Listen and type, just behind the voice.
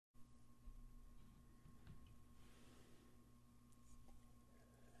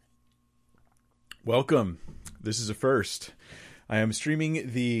Welcome. This is a first. I am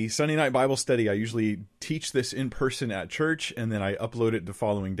streaming the Sunday night Bible study. I usually teach this in person at church, and then I upload it the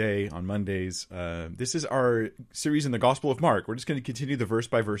following day on Mondays. This is our series in the Gospel of Mark. We're just going to continue the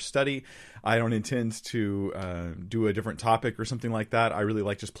verse-by-verse study. I don't intend to do a different topic or something like that. I really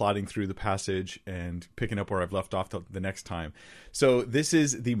like just plodding through the passage and picking up where I've left off the next time. So this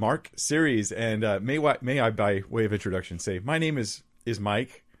is the Mark series, and may I, by way of introduction, say my name is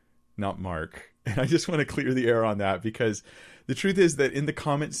Mike, not Mark. And I just want to clear the air on that, because the truth is that in the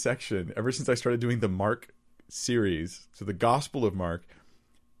comments section, ever since I started doing the Mark series, so the Gospel of Mark,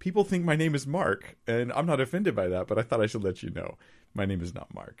 people think my name is Mark, and I'm not offended by that, but I thought I should let you know. My name is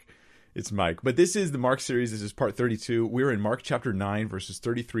not Mark. It's Mike. But this is the Mark series. This is part 32. We're in Mark chapter 9, verses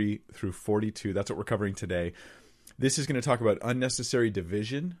 33 through 42. That's what we're covering today. This is going to talk about unnecessary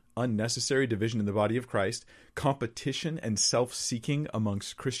division in the body of Christ, competition and self-seeking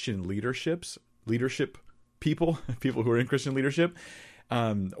amongst Christian leadership people who are in Christian leadership.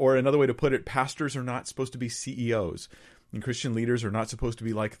 Or another way to put it, pastors are not supposed to be CEOs, and Christian leaders are not supposed to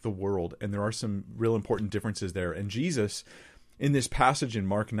be like the world. And there are some real important differences there. And Jesus, in this passage in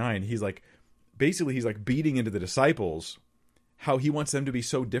Mark 9, he's like beating into the disciples how he wants them to be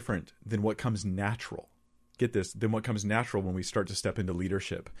so different than what comes natural. Get this, than what comes natural when we start to step into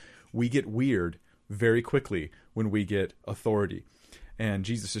leadership. We get weird very quickly when we get authority. And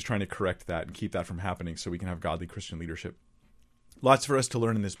Jesus is trying to correct that and keep that from happening so we can have godly Christian leadership. Lots for us to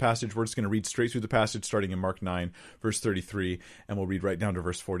learn in this passage. We're just going to read straight through the passage starting in Mark 9, verse 33, and we'll read right down to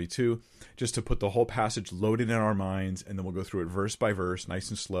verse 42, just to put the whole passage loaded in our minds, and then we'll go through it verse by verse, nice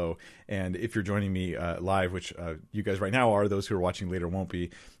and slow. And if you're joining me live, which you guys right now are, those who are watching later won't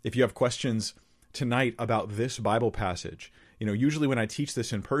be, if you have questions tonight about this Bible passage, usually when I teach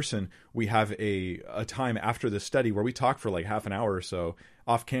this in person, we have a time after the study where we talk for like half an hour or so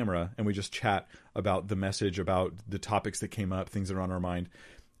off camera, and we just chat about the message, about the topics that came up, things that are on our mind.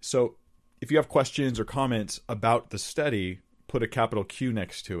 So if you have questions or comments about the study, put a capital Q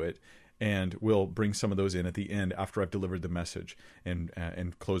next to it, and we'll bring some of those in at the end after I've delivered the message and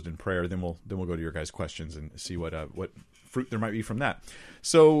closed in prayer. Then we'll go to your guys' questions and see what fruit there might be from that.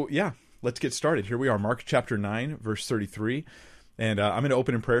 So yeah. Let's get started. Here we are, Mark chapter 9, verse 33. And I'm going to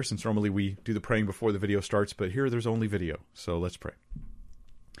open in prayer, since normally we do the praying before the video starts, but here there's only video. So let's pray.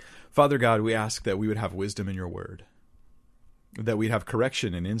 Father God, we ask that we would have wisdom in your word, that we'd have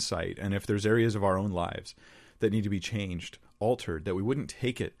correction and insight. And if there's areas of our own lives that need to be changed, altered, that we wouldn't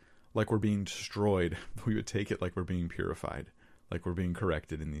take it like we're being destroyed, but we would take it like we're being purified, like we're being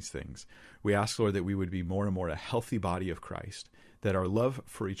corrected in these things. We ask, Lord, that we would be more and more a healthy body of Christ, that our love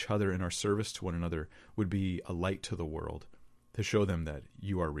for each other and our service to one another would be a light to the world, to show them that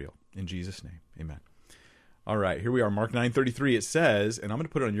you are real. In Jesus' name, amen. All right, here we are, Mark 9:33. It says, and I'm going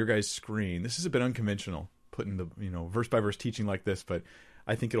to put it on your guys' screen. This is a bit unconventional, putting the verse-by-verse teaching like this, but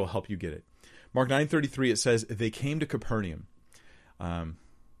I think it'll help you get it. Mark 9:33, it says, they came to Capernaum.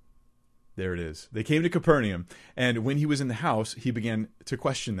 There it is. They came to Capernaum, and when he was in the house, he began to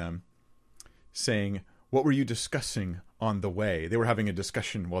question them, saying, what were you discussing on the way? They were having a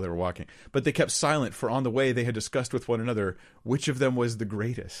discussion while they were walking. But they kept silent, for on the way they had discussed with one another which of them was the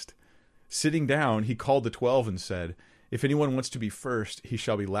greatest. Sitting down, he called the 12 and said, if anyone wants to be first, he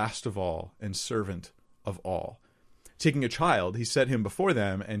shall be last of all and servant of all. Taking a child, he set him before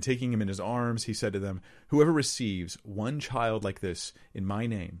them, and taking him in his arms, he said to them, whoever receives one child like this in my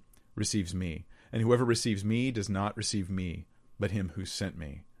name receives me, and whoever receives me does not receive me, but him who sent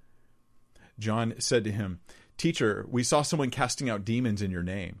me. John said to him, Teacher, we saw someone casting out demons in your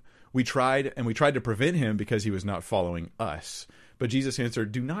name. We tried to prevent him because he was not following us. But Jesus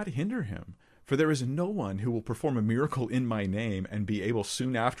answered, do not hinder him, for there is no one who will perform a miracle in my name and be able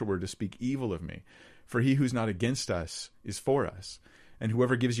soon afterward to speak evil of me. For he who's not against us is for us. And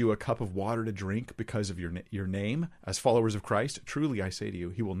whoever gives you a cup of water to drink because of your name, as followers of Christ, truly I say to you,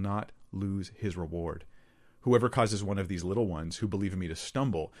 he will not lose his reward. Whoever causes one of these little ones who believe in me to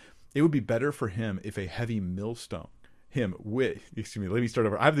stumble, it would be better for him if a heavy millstone, let me start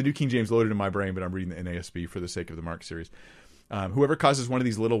over. I have the New King James loaded in my brain, but I'm reading the NASB for the sake of the Mark series. Whoever causes one of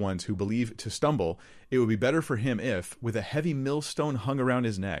these little ones who believe to stumble, it would be better for him if, with a heavy millstone hung around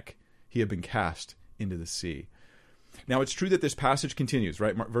his neck, he had been cast into the sea. Now, it's true that this passage continues,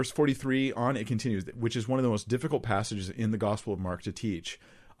 right? Verse 43 on, it continues, which is one of the most difficult passages in the Gospel of Mark to teach.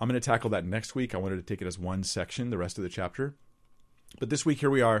 I'm going to tackle that next week. I wanted to take it as one section, the rest of the chapter. But this week, here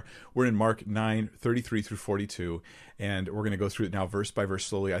we are. We're in Mark 9:33 through 42, and we're going to go through it now verse by verse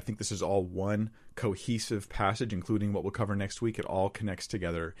slowly. I think this is all one cohesive passage, including what we'll cover next week. It all connects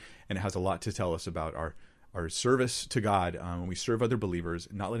together, and it has a lot to tell us about our service to God, when we serve other believers,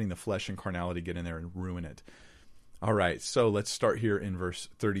 not letting the flesh and carnality get in there and ruin it. All right, so let's start here in verse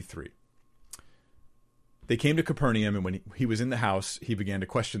 33. They came to Capernaum, and when he was in the house, he began to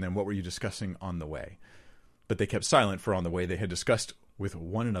question them, "What were you discussing on the way?" But they kept silent, for on the way they had discussed with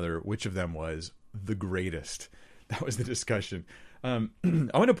one another which of them was the greatest. That was the discussion. I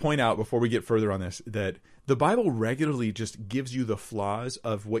want to point out before we get further on this that the Bible regularly just gives you the flaws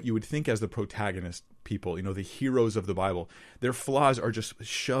of what you would think as the protagonist people, the heroes of the Bible. Their flaws are just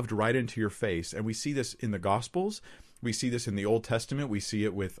shoved right into your face. And we see this in the Gospels. We see this in the Old Testament. We see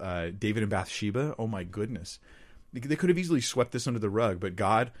it with David and Bathsheba. Oh my goodness. They could have easily swept this under the rug, but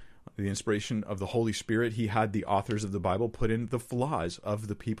God, the inspiration of the Holy Spirit, he had the authors of the Bible put in the flaws of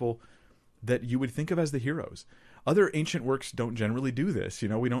the people that you would think of as the heroes. Other ancient works don't generally do this.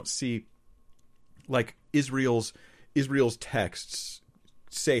 We don't see like Israel's texts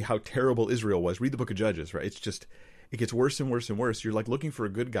say how terrible Israel was. Read the book of Judges, right? It gets worse and worse and worse. You're like looking for a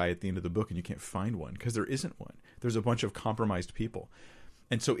good guy at the end of the book and you can't find one because there isn't one. There's a bunch of compromised people.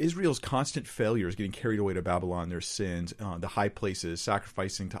 And so Israel's constant failures, getting carried away to Babylon, their sins, the high places,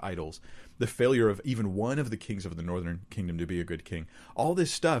 sacrificing to idols, the failure of even one of the kings of the northern kingdom to be a good king, all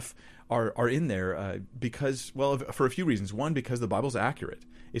this stuff are in there because, well, for a few reasons. One, because the Bible's accurate.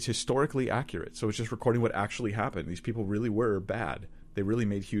 It's historically accurate. So it's just recording what actually happened. These people really were bad. They really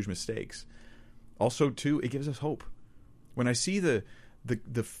made huge mistakes. Also, too, it gives us hope. When I see the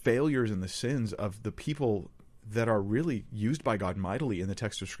failures and the sins of the people that are really used by God mightily in the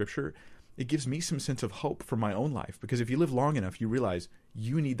text of Scripture, it gives me some sense of hope for my own life. Because if you live long enough, you realize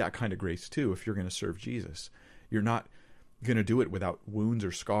you need that kind of grace too if you're going to serve Jesus. You're not going to do it without wounds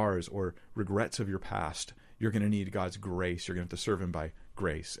or scars or regrets of your past. You're going to need God's grace. You're going to have to serve him by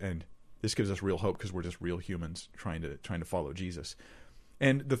grace. And this gives us real hope because we're just real humans trying to follow Jesus.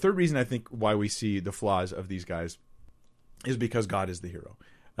 And the third reason I think why we see the flaws of these guys is because God is the hero.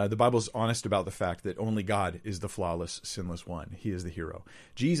 The Bible's honest about the fact that only God is the flawless, sinless one. He is the hero.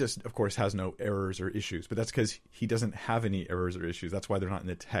 Jesus, of course, has no errors or issues, but that's because he doesn't have any errors or issues. That's why they're not in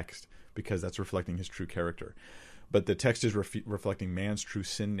the text, because that's reflecting his true character. But the text is reflecting man's true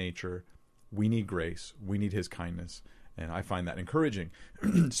sin nature. We need grace. We need his kindness. And I find that encouraging.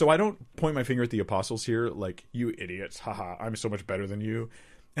 So I don't point my finger at the apostles here like, you idiots, haha, I'm so much better than you.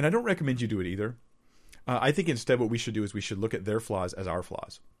 And I don't recommend you do it either. I think instead what we should do is we should look at their flaws as our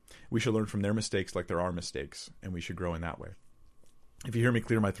flaws. We should learn from their mistakes like they're our mistakes, and we should grow in that way. If you hear me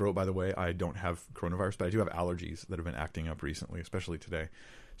clear my throat, by the way, I don't have coronavirus, but I do have allergies that have been acting up recently, especially today.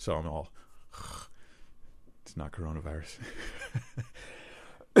 So I'm all, it's not coronavirus.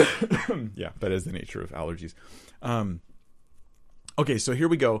 Yeah, that is the nature of allergies. Okay, so here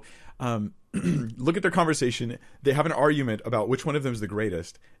we go. Look at their conversation. They have an argument about which one of them is the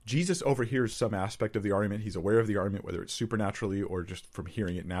greatest. Jesus overhears some aspect of the argument. He's aware of the argument, whether it's supernaturally or just from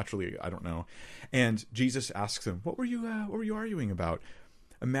hearing it naturally. I don't know. And Jesus asks him, "What were you arguing about?"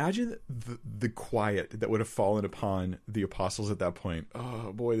 Imagine the quiet that would have fallen upon the apostles at that point.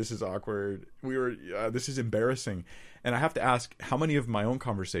 Oh boy, this is awkward. This is embarrassing. And I have to ask, how many of my own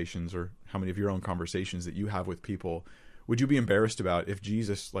conversations, or how many of your own conversations that you have with people, would you be embarrassed about if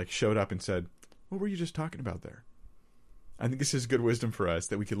Jesus showed up and said, "What were you just talking about there?" I think this is good wisdom for us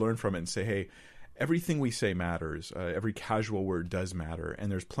that we could learn from it and say, hey, everything we say matters. Every casual word does matter.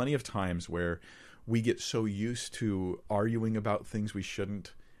 And there's plenty of times where we get so used to arguing about things we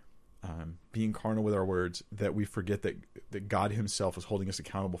shouldn't, being carnal with our words, that we forget that God himself is holding us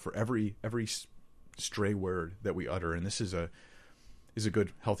accountable for every stray word that we utter. And this is a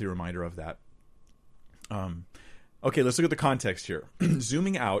good, healthy reminder of that. Okay, let's look at the context here.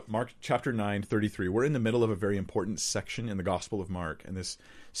 Zooming out, Mark chapter 9:33. We're in the middle of a very important section in the Gospel of Mark. And this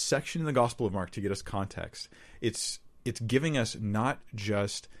section in the Gospel of Mark, to get us context, it's giving us not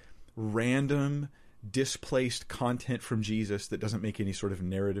just random, displaced content from Jesus that doesn't make any sort of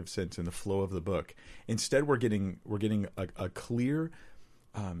narrative sense in the flow of the book. Instead, we're getting a clear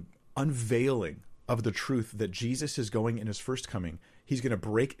unveiling of the truth that Jesus is going in his first coming. He's going to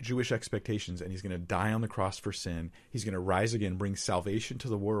break Jewish expectations, and he's going to die on the cross for sin. He's going to rise again, bring salvation to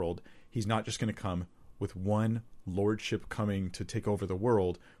the world. He's not just going to come with one lordship coming to take over the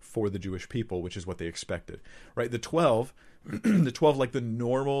world for the Jewish people, which is what they expected, right? The 12, like the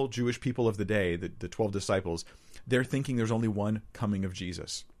normal Jewish people of the day, the 12 disciples, they're thinking there's only one coming of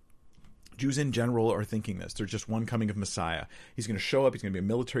Jesus. Jews in general are thinking this. There's just one coming of Messiah. He's going to show up. He's going to be a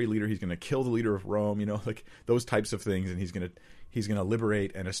military leader. He's going to kill the leader of Rome, like those types of things. And he's going to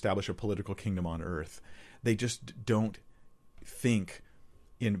liberate and establish a political kingdom on earth. They just don't think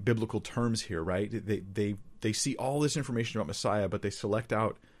in biblical terms here, right? They see all this information about Messiah, but they select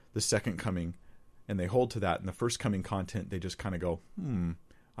out the second coming and they hold to that. And the first coming content, they just kind of go,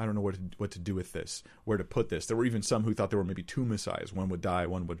 I don't know what to do with this, where to put this. There were even some who thought there were maybe two messiahs. One would die,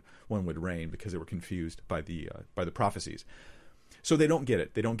 one would reign, because they were confused by the prophecies. So they don't get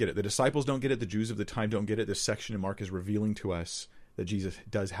it. They don't get it. The disciples don't get it. The Jews of the time don't get it. This section in Mark is revealing to us that Jesus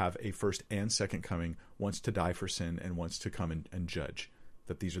does have a first and second coming, once to die for sin and once to come and judge,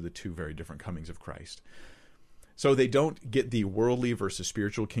 that these are the two very different comings of Christ. So they don't get the worldly versus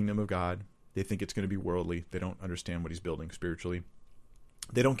spiritual kingdom of God. They think it's going to be worldly. They don't understand what he's building spiritually.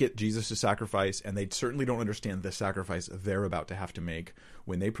 They don't get Jesus' sacrifice, and they certainly don't understand the sacrifice they're about to have to make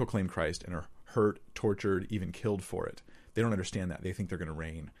when they proclaim Christ and are hurt, tortured, even killed for it. They don't understand that. They think they're going to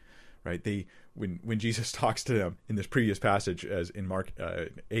reign, right? When Jesus talks to them in this previous passage, as in Mark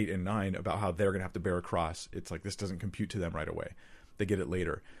 8 and 9, about how they're going to have to bear a cross, it's like this doesn't compute to them right away. They get it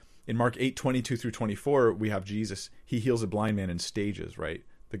later. In Mark 8:22 through 24, we have Jesus. He heals a blind man in stages, right?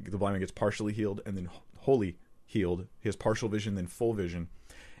 The blind man gets partially healed and then wholly healed. He has partial vision, then full vision.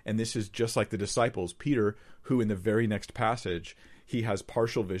 And this is just like the disciples. Peter, who in the very next passage, he has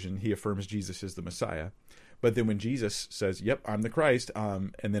partial vision. He affirms Jesus is the Messiah. But then when Jesus says, yep, I'm the Christ,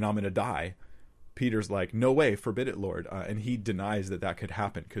 and then I'm going to die, Peter's like, no way, forbid it, Lord. And he denies that could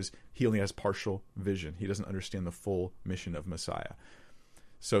happen because he only has partial vision. He doesn't understand the full mission of Messiah.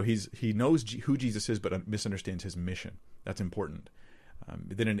 So he knows who Jesus is, but misunderstands his mission. That's important.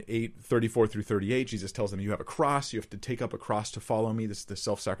 Then in 8:34 through 38, Jesus tells them, you have a cross. You have to take up a cross to follow me. This is the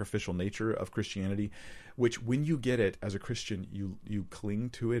self-sacrificial nature of Christianity, which when you get it as a Christian, you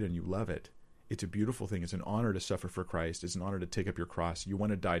cling to it and you love it. It's a beautiful thing. It's an honor to suffer for Christ. It's an honor to take up your cross. You want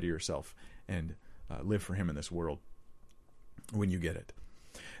to die to yourself and live for him in this world when you get it.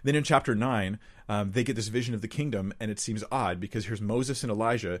 Then in chapter 9, they get this vision of the kingdom, and it seems odd because here's Moses and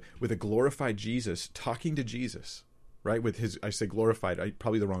Elijah with a glorified Jesus talking to Jesus, right? With his, I say glorified,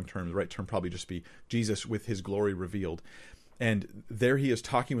 probably the wrong term. The right term probably just be Jesus with his glory revealed. And there he is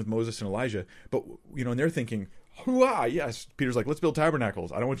talking with Moses and Elijah, but, and they're thinking, hooah, yes. Peter's like, let's build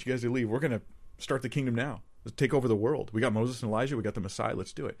tabernacles. I don't want you guys to leave. We're going to start the kingdom now. Let's take over the world. We got Moses and Elijah. We got the Messiah.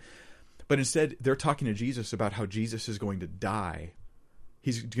 Let's do it. But instead, they're talking to Jesus about how Jesus is going to die.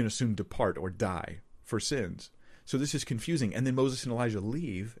 He's going to soon depart or die for sins. So this is confusing. And then Moses and Elijah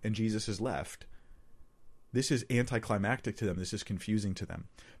leave, and Jesus is left. This is anticlimactic to them. This is confusing to them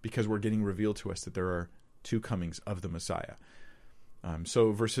because we're getting revealed to us that there are two comings of the Messiah.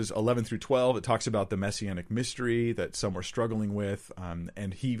 So verses 11 through 12, it talks about the messianic mystery that some were struggling with,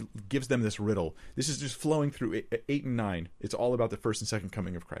 and he gives them this riddle. This is just flowing through 8 and 9. It's all about the first and second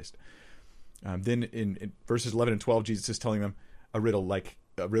coming of Christ. Then in verses 11 and 12, Jesus is telling them a riddle, like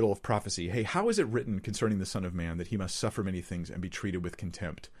a riddle of prophecy. Hey, how is it written concerning the Son of Man that he must suffer many things and be treated with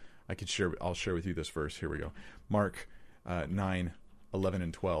contempt? I'll share with you this verse. Here we go. Mark 9, 11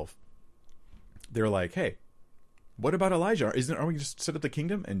 and 12. They're like, hey, what about Elijah? Aren't we just set up the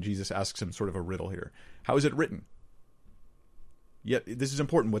kingdom? And Jesus asks him sort of a riddle here. How is it written? Yet this is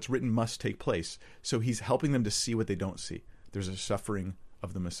important. What's written must take place. So he's helping them to see what they don't see. There's a suffering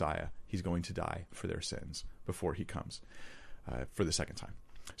of the Messiah. He's going to die for their sins before he comes for the second time.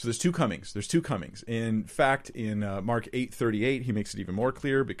 So there's two comings. In fact, in Mark 8:38, he makes it even more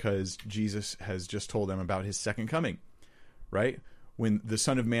clear because Jesus has just told them about his second coming, right? When the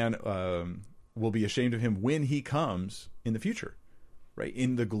Son of Man will be ashamed of him when he comes in the future, right?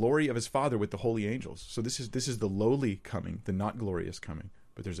 In the glory of his Father with the holy angels. So this is the lowly coming, the not glorious coming,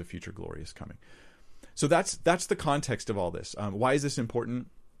 but there's a future glorious coming. So that's the context of all this. Why is this important?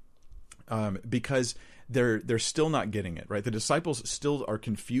 Because they're still not getting it, right? The disciples still are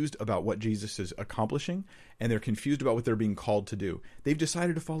confused about what Jesus is accomplishing, and they're confused about what they're being called to do. They've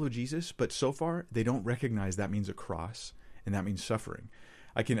decided to follow Jesus, but so far they don't recognize that means a cross, and that means suffering.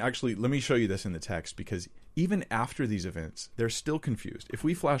 Let me show you this in the text, because even after these events, they're still confused. If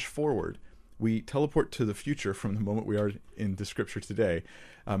we flash forward, we teleport to the future from the moment we are in the scripture today.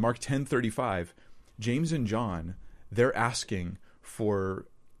 Mark 10:35, James and John, they're asking for...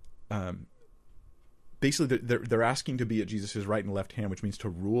 Basically, they're asking to be at Jesus' right and left hand, which means to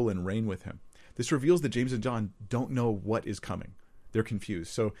rule and reign with him. This reveals that James and John don't know what is coming. They're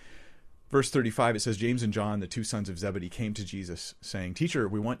confused. So verse 35, it says, James and John, the two sons of Zebedee, came to Jesus, saying, Teacher,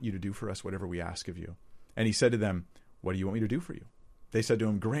 we want you to do for us whatever we ask of you. And he said to them, What do you want me to do for you? They said to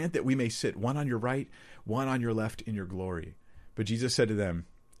him, Grant that we may sit, one on your right, one on your left in your glory. But Jesus said to them,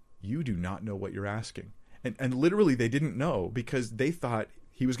 You do not know what you're asking. And literally they didn't know, because they thought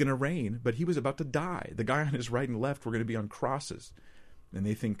he was going to reign, but he was about to die. The guy on his right and left were going to be on crosses, and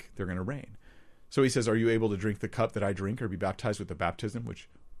they think they're going to reign. So he says, Are you able to drink the cup that I drink, or be baptized with the baptism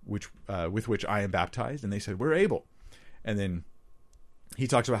with which I am baptized? And they said, We're able. And then he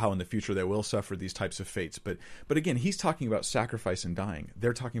talks about how in the future they will suffer these types of fates. But again, he's talking about sacrifice and dying.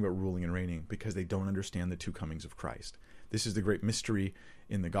 They're talking about ruling and reigning because they don't understand the two comings of Christ. This is the great mystery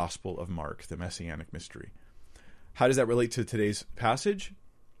in the Gospel of Mark, the Messianic mystery. How does that relate to today's passage?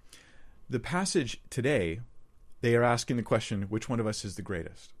 The passage today, they are asking the question, which one of us is the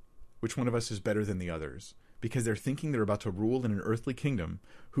greatest? Which one of us is better than the others? Because they're thinking they're about to rule in an earthly kingdom.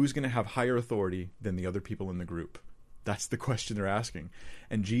 Who's going to have higher authority than the other people in the group? That's the question they're asking.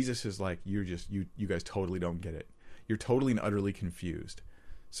 And Jesus is like, you guys totally don't get it. You're totally and utterly confused.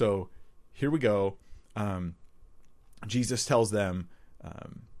 So here we go. Jesus tells them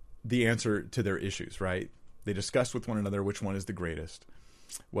the answer to their issues, right? They discuss with one another which one is the greatest.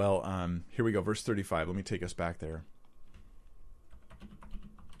 Well, here we go. Verse 35. Let me take us back there.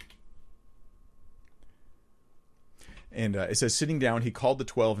 And it says, sitting down, he called the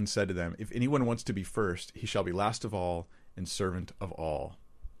 12 and said to them, if anyone wants to be first, he shall be last of all and servant of all.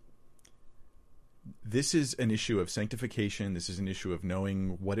 This is an issue of sanctification. This is an issue of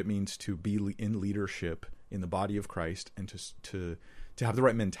knowing what it means to be in leadership in the body of Christ and to have the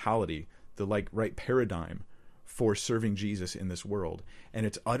right mentality, the right paradigm for serving Jesus in this world. And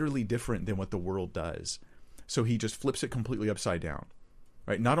it's utterly different than what the world does. So he just flips it completely upside down.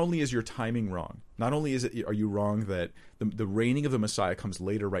 Right? Not only is your timing wrong, not only are you wrong that the reigning of the Messiah comes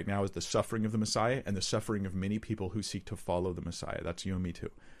later. Right now is the suffering of the Messiah and the suffering of many people who seek to follow the Messiah. That's you and me too.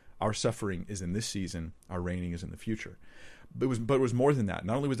 Our suffering is in this season. Our reigning is in the future. But it was more than that.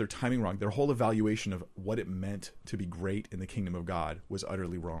 Not only was their timing wrong, their whole evaluation of what it meant to be great in the kingdom of God was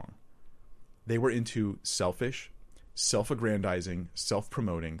utterly wrong. They were into selfish, self-aggrandizing,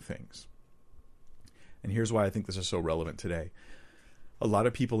 self-promoting things. And here's why I think this is so relevant today. A lot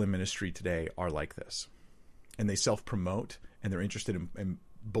of people in ministry today are like this, and they self-promote, and they're interested in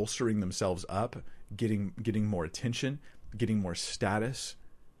bolstering themselves up, getting more attention, getting more status,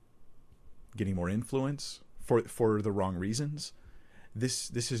 getting more influence for the wrong reasons. This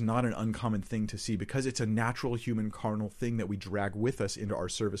is not an uncommon thing to see because it's a natural human carnal thing that we drag with us into our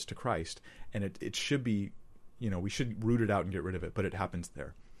service to Christ, and it should be, we should root it out and get rid of it, but it happens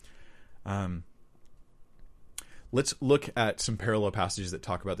there. Let's look at some parallel passages that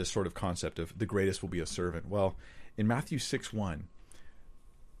talk about this sort of concept of the greatest will be a servant. Well, in Matthew 6:1,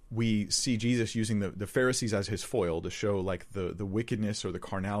 we see Jesus using the Pharisees as his foil to show like the wickedness or the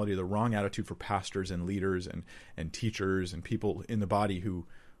carnality, the wrong attitude for pastors and leaders and teachers and people in the body who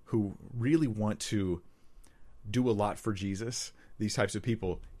really want to do a lot for Jesus. These types of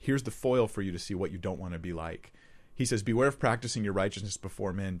people, here's the foil for you to see what you don't want to be like. He says, beware of practicing your righteousness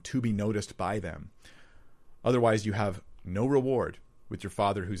before men to be noticed by them. Otherwise, you have no reward with your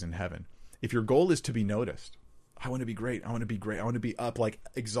Father who's in heaven. If your goal is to be noticed, I want to be great, I want to be great, I want to be up, like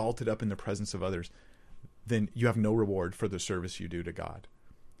exalted up in the presence of others, then you have no reward for the service you do to God.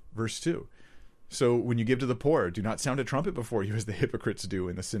 Verse 2. So when you give to the poor, do not sound a trumpet before you as the hypocrites do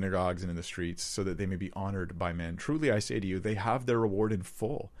in the synagogues and in the streets, so that they may be honored by men. Truly I say to you, they have their reward in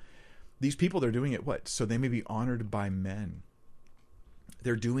full. These people, they're doing it what? So they may be honored by men.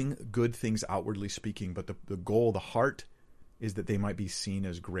 They're doing good things outwardly speaking, but the goal, the heart, is that they might be seen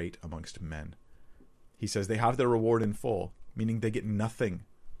as great amongst men. He says they have their reward in full, meaning they get nothing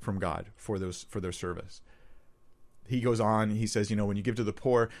from God for their service. He goes on, he says, when you give to the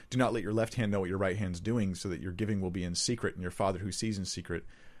poor, do not let your left hand know what your right hand's doing, so that your giving will be in secret, and your Father who sees in secret,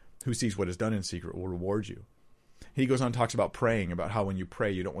 who sees what is done in secret, will reward you. He goes on and talks about praying, about how when you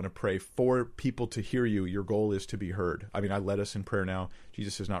pray, you don't want to pray for people to hear you. Your goal is to be heard. I mean, I led us in prayer now.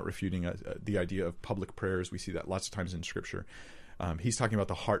 Jesus is not refuting the idea of public prayers. We see that lots of times in Scripture. He's talking about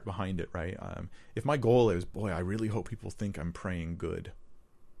the heart behind it, right? If my goal is, I really hope people think I'm praying good.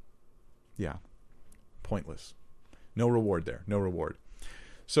 Yeah, pointless. No reward there. No reward.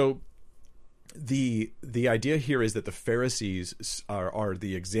 So the idea here is that the Pharisees are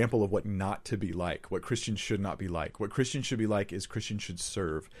the example of what not to be like, what Christians should not be like. What Christians should be like is Christians should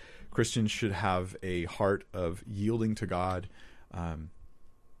serve. Christians should have a heart of yielding to God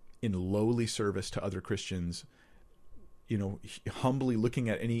in lowly service to other Christians, humbly looking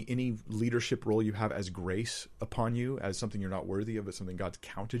at any leadership role you have as grace upon you, as something you're not worthy of, as something God's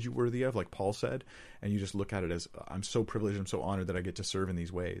counted you worthy of, like Paul said, and you just look at it as, I'm so privileged, I'm so honored that I get to serve in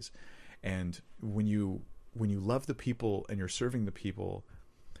these ways. And when you love the people and you're serving the people,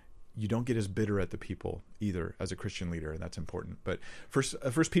 you don't get as bitter at the people either as a Christian leader, and that's important. But First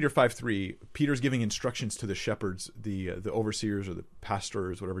Peter 5:3, Peter's giving instructions to the shepherds, the overseers or the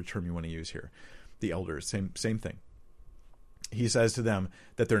pastors, whatever term you want to use here, the elders, same thing. He says to them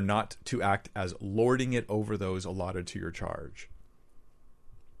that they're not to act as lording it over those allotted to your charge,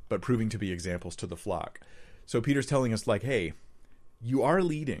 but proving to be examples to the flock. So Peter's telling us, like, hey, You are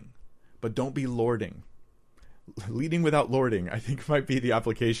leading, but don't be lording. Leading without lording, I think, might be the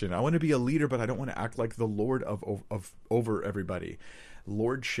application. I want to be a leader, but I don't want to act like the lord of over everybody.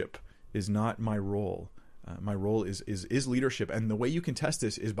 Lordship is not my role. My role is leadership. And the way you can test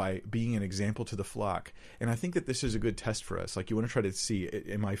this is by being an example to the flock. And I think that this is a good test for us. Like, you want to try to see,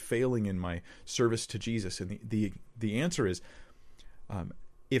 am I failing in my service to Jesus? And the answer is,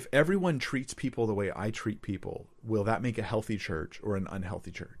 if everyone treats people the way I treat people, will that make a healthy church or an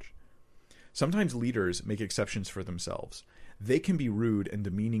unhealthy church? Sometimes leaders make exceptions for themselves. They can be rude and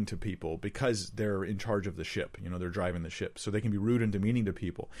demeaning to people because they're in charge of the ship. They're driving the ship. So they can be rude and demeaning to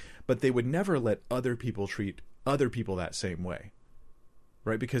people. But they would never let other people treat other people that same way.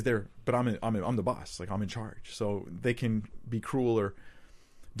 Right? Because I'm the boss. Like, I'm in charge. So they can be cruel or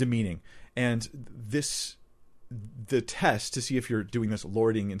demeaning. And the test to see if you're doing this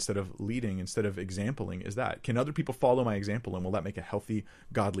lording instead of leading, instead of exempling, is that, can other people follow my example, and will that make a healthy,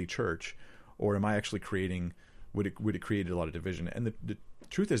 godly church? Or am I actually would it create a lot of division? And the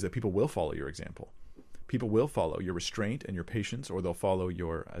truth is that people will follow your example. People will follow your restraint and your patience, or they'll follow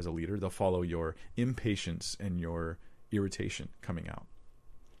as a leader, they'll follow your impatience and your irritation coming out.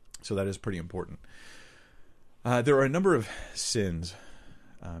 So that is pretty important. There are a number of sins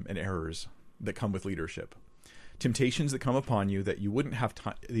and errors that come with leadership. Temptations that come upon you that you wouldn't have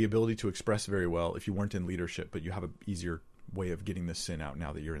the ability to express very well if you weren't in leadership, but you have an easier way of getting this sin out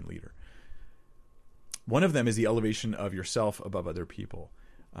now that you're in leader. One of them is the elevation of yourself above other people.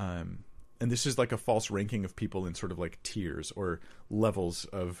 And this is like a false ranking of people in sort of like tiers or levels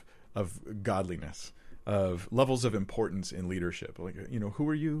of godliness, of levels of importance in leadership. Like, who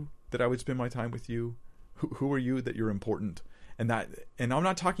are you that I would spend my time with you? Who are you that you're important? And I'm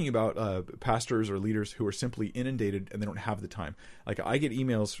not talking about pastors or leaders who are simply inundated and they don't have the time. Like, I get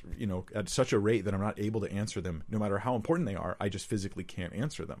emails, at such a rate that I'm not able to answer them, no matter how important they are. I just physically can't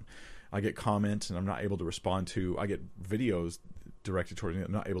answer them. I get comments and I'm not able to respond to. I get videos directed towards me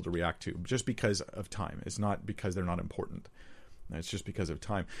I'm not able to react to, just because of time. It's not because they're not important. It's just because of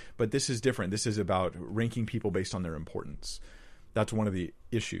time. But this is different. This is about ranking people based on their importance. That's one of the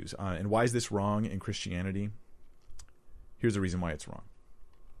issues. And why is this wrong in Christianity? Here's the reason why it's wrong.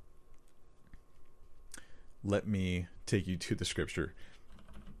 Let me take you to the scripture.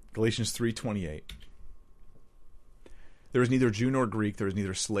 Galatians 3:28. There is neither Jew nor Greek, there is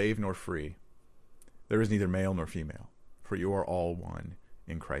neither slave nor free. There is neither male nor female, for you are all one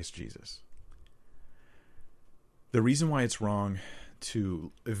in Christ Jesus. The reason why it's wrong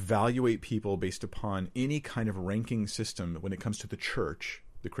to evaluate people based upon any kind of ranking system when it comes to the church,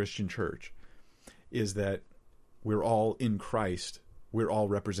 the Christian church, is that we're all in Christ. We're all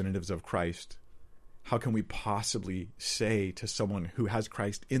representatives of Christ. How can we possibly say to someone who has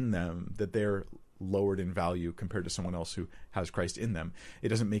Christ in them that they're lowered in value compared to someone else who has Christ in them? It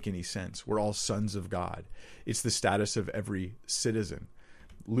doesn't make any sense. We're all sons of God. It's the status of every citizen.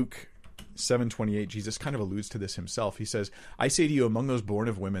 Luke 7:28, Jesus kind of alludes to this himself. He says, I say to you, among those born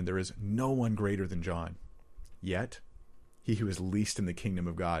of women, there is no one greater than John. Yet, he who is least in the kingdom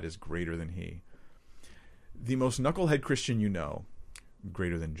of God is greater than he. The most knucklehead Christian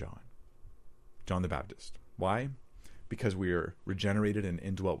greater than John the Baptist. Why? Because we are regenerated and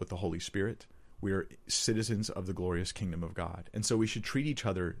indwelt with the Holy Spirit. We are citizens of the glorious kingdom of God. And so we should treat each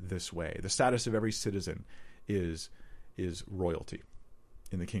other this way. The status of every citizen is royalty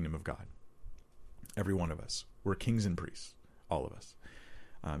in the kingdom of God. Every one of us. We're kings and priests. All of us.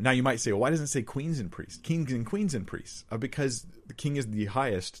 Now you might say, well, why doesn't it say queens and priests? Kings and queens and priests. Because the king is the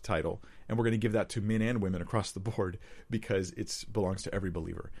highest title, and we're going to give that to men and women across the board because it belongs to every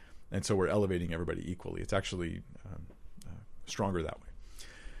believer. And so we're elevating everybody equally. It's actually stronger that way.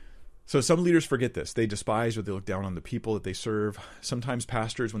 So some leaders forget this. They despise or they look down on the people that they serve. Sometimes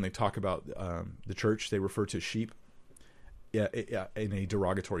pastors, when they talk about the church, they refer to sheep in a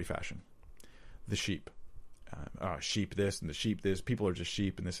derogatory fashion. The sheep. Sheep this and the sheep this. People are just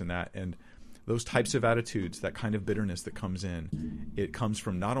sheep and this and that. And those types of attitudes, that kind of bitterness that comes in, it comes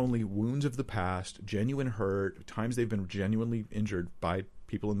from not only wounds of the past, genuine hurt, times they've been genuinely injured by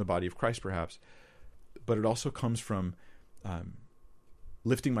people in the body of Christ perhaps, but it also comes from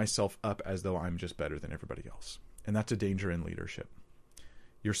lifting myself up as though I'm just better than everybody else. And that's a danger in leadership.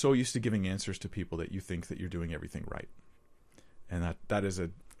 You're so used to giving answers to people that you think that you're doing everything right. And that is a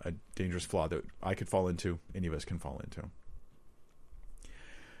dangerous flaw that I could fall into, any of us can fall into.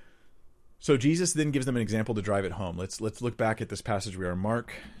 So Jesus then gives them an example to drive it home. Let's look back at this passage. We are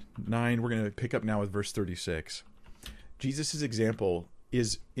Mark 9. We're going to pick up now with verse 36. Jesus' example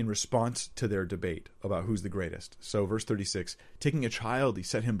is in response to their debate about who's the greatest. So verse 36, taking a child, he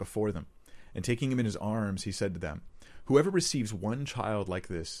set him before them, and taking him in his arms, he said to them, Whoever receives one child like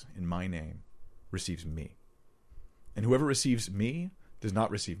this in my name receives me. And whoever receives me does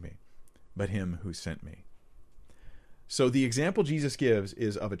not receive me, but him who sent me. So the example Jesus gives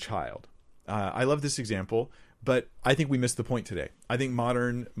is of a child. I love this example, but I think we missed the point today. I think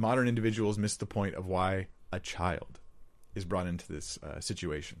modern individuals miss the point of why a child is brought into this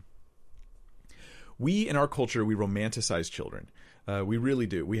situation. We, in our culture, we romanticize children. We really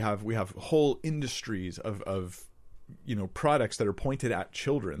do. We have whole industries of products that are pointed at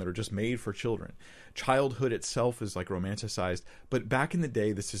children, that are just made for children. Childhood itself is like romanticized, but back in the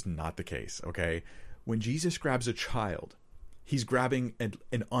day, this is not the case, okay? When Jesus grabs a child, he's grabbing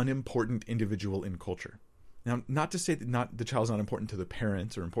an unimportant individual in culture. Now, not to say that the child's not important to the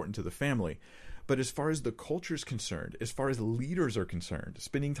parents or important to the family, but as far as the culture is concerned, as far as leaders are concerned,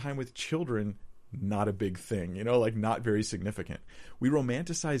 spending time with children, not a big thing, not very significant. We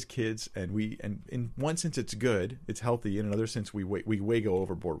romanticize kids, and in one sense it's good, it's healthy. In another sense, we way go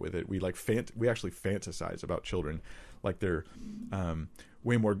overboard with it. We actually fantasize about children like they're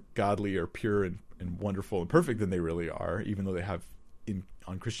way more godly or pure and wonderful and perfect than they really are, even though they have the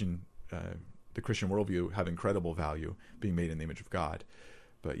Christian worldview have incredible value, being made in the image of God.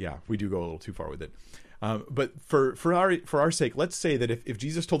 But yeah, we do go a little too far with it. But for our sake, let's say that if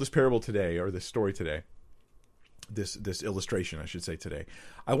Jesus told this parable today, or this story today, this illustration, I should say, today,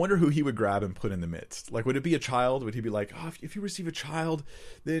 I wonder who he would grab and put in the midst. Like, would it be a child? Would he be like, oh, if you receive a child,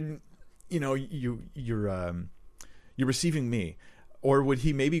 then you're receiving me? Or would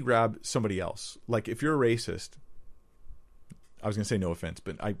he maybe grab somebody else? Like, if you're a racist, I was going to say no offense,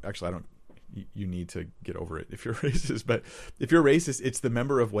 but I don't. You need to get over it if you're racist. But if you're racist, it's the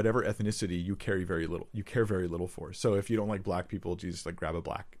member of whatever ethnicity you care very little for. So if you don't like black people, Jesus grab a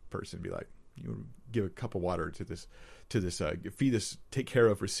black person and be like, you give a cup of water to this feed this, take care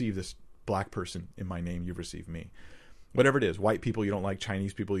of, receive this black person in my name, you've received me. Whatever it is, white people you don't like,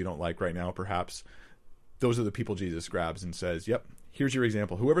 Chinese people you don't like right now, perhaps. Those are the people Jesus grabs and says, yep, here's your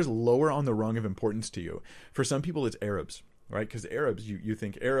example. Whoever's lower on the rung of importance to you. For some people, it's Arabs. Right, because Arabs, you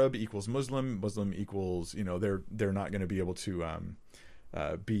think Arab equals Muslim equals, they're not going to be able to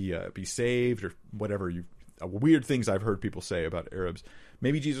be saved or whatever. Weird things I've heard people say about Arabs.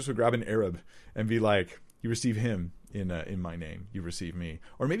 Maybe Jesus would grab an Arab and be like, "You receive him in my name, you receive me."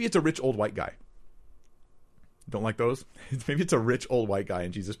 Or maybe it's a rich old white guy. Don't like those? Maybe it's a rich old white guy,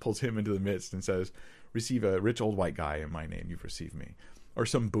 and Jesus pulls him into the midst and says, "Receive a rich old white guy in my name, you've received me." Or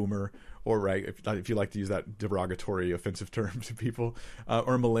some boomer, or right, if you like to use that derogatory, offensive term to people,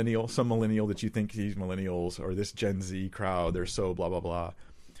 or some millennial that you think these millennials or this Gen Z crowd, they're so blah, blah, blah.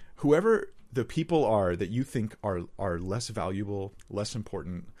 Whoever the people are that you think are less valuable, less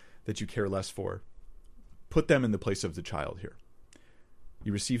important, that you care less for, put them in the place of the child here.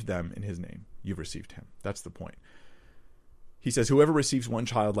 You received them in his name. You've received him. That's the point. He says, whoever receives one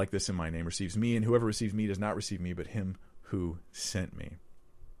child like this in my name receives me, and whoever receives me does not receive me, but him who sent me.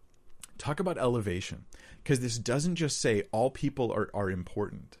 Talk about elevation, because this doesn't just say all people are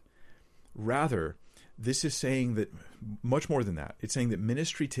important. Rather, this is saying that much more than that. It's saying that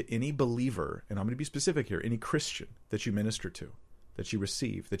ministry to any believer, and I'm going to be specific here, any Christian that you minister to, that you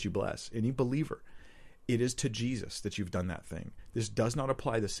receive, that you bless, any believer, it is to Jesus that you've done that thing. This does not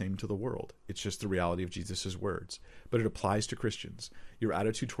apply the same to the world. It's just the reality of Jesus' words. But it applies to Christians. Your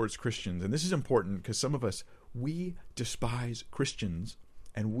attitude towards Christians, and this is important because some of us, we despise Christians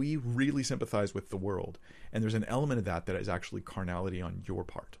and we really sympathize with the world. And there's an element of that is actually carnality on your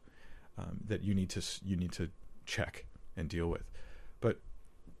part that you need to check and deal with.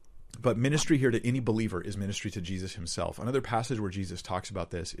 But ministry here to any believer is ministry to Jesus himself. Another passage where Jesus talks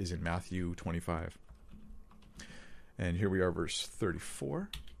about this is in Matthew 25. And here we are, verse 34.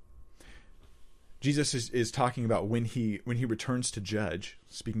 Jesus is talking about when he returns to judge,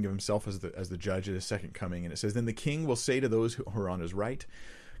 speaking of himself as the judge at his second coming. And it says, then the king will say to those who are on his right,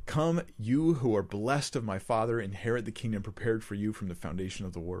 come, you who are blessed of my Father, inherit the kingdom prepared for you from the foundation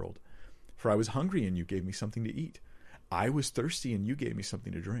of the world. For I was hungry, and you gave me something to eat. I was thirsty, and you gave me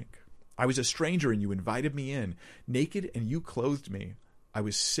something to drink. I was a stranger, and you invited me in. Naked, and you clothed me. I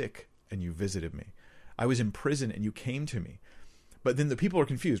was sick, and you visited me. I was in prison, and you came to me. But then the people are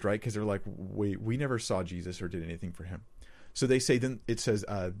confused, right? Because they're like, wait, we never saw Jesus or did anything for him. So they say, then it says,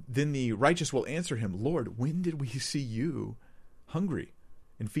 then the righteous will answer him, Lord, when did we see you hungry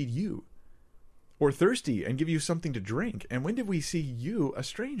and feed you? Or thirsty and give you something to drink? And when did we see you a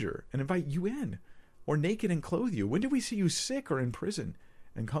stranger and invite you in? Or naked and clothe you? When did we see you sick or in prison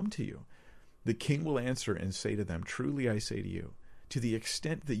and come to you? The king will answer and say to them, truly I say to you, to the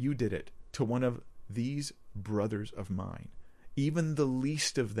extent that you did it to one of these brothers of mine, even the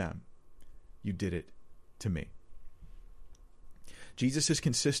least of them, you did it to me. Jesus is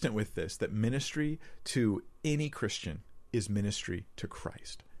consistent with this, that ministry to any Christian is ministry to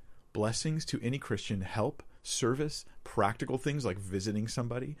Christ. Blessings to any Christian, help, service, practical things like visiting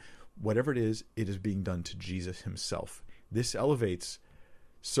somebody, whatever it is being done to Jesus himself. This elevates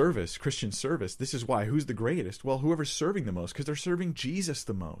service, Christian service. This is why. Who's the greatest? Well, whoever's serving the most, because they're serving Jesus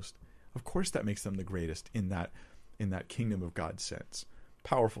the most. Of course that makes them the greatest in that kingdom of God sense.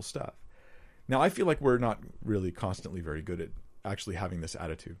 Powerful stuff. Now, I feel like we're not really constantly very good at actually having this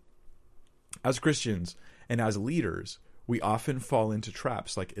attitude. As Christians and as leaders, we often fall into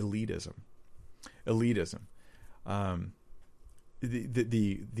traps like elitism. The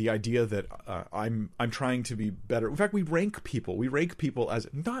idea that I'm trying to be better. In fact, we rank people as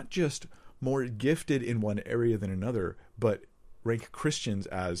not just more gifted in one area than another, but rank Christians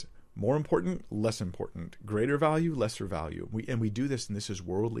as more important, less important, greater value, lesser value. We do this, and this is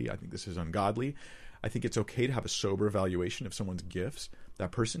worldly. I think this is ungodly. I think it's okay to have a sober evaluation of someone's gifts.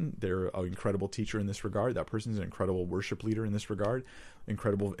 That person, they're an incredible teacher in this regard. That person's an incredible worship leader in this regard,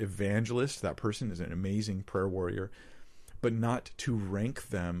 incredible evangelist. That person is an amazing prayer warrior. But not to rank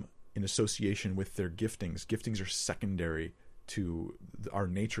them in association with their giftings. Giftings are secondary to our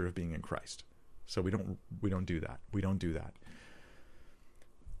nature of being in Christ. So we don't do that. We don't do that.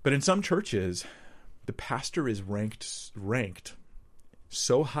 But in some churches, the pastor is ranked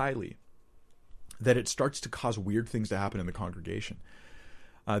so highly that it starts to cause weird things to happen in the congregation.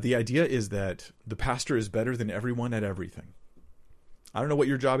 The idea is that the pastor is better than everyone at everything. I don't know what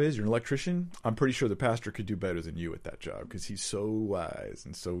your job is. You're an electrician. I'm pretty sure the pastor could do better than you at that job because he's so wise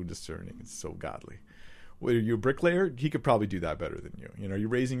and so discerning and so godly. Are you a bricklayer? He could probably do that better than you. You know, you're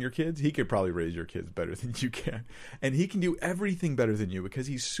raising your kids? He could probably raise your kids better than you can. And he can do everything better than you because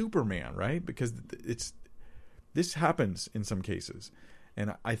he's Superman, right? Because this happens in some cases.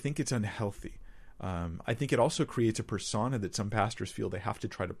 And I think it's unhealthy. I think it also creates a persona that some pastors feel they have to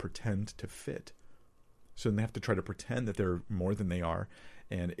try to pretend to fit. So they have to try to pretend that they're more than they are.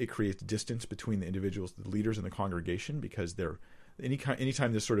 And it creates distance between the individuals, the leaders in the congregation, because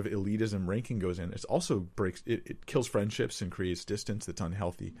anytime this sort of elitism ranking goes in, it also it kills friendships and creates distance that's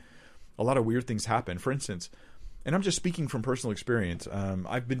unhealthy. A lot of weird things happen. For instance, and I'm just speaking from personal experience,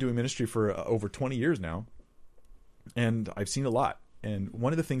 I've been doing ministry for over 20 years now, and I've seen a lot. And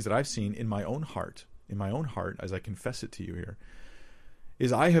one of the things that I've seen in my own heart, as I confess it to you here,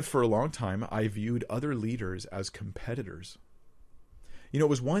 is I have for a long time, I viewed other leaders as competitors. You know, it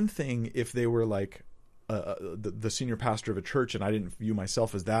was one thing if they were like the senior pastor of a church and I didn't view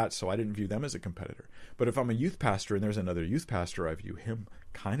myself as that, so I didn't view them as a competitor. But if I'm a youth pastor and there's another youth pastor, I view him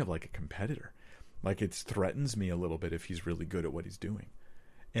kind of like a competitor. Like it threatens me a little bit if he's really good at what he's doing.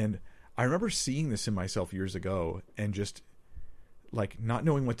 And I remember seeing this in myself years ago and just like not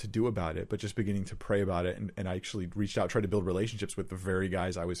knowing what to do about it, but just beginning to pray about it. And I actually reached out, tried to build relationships with the very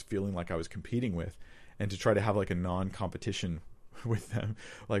guys I was feeling like I was competing with, and to try to have like a non-competition with them.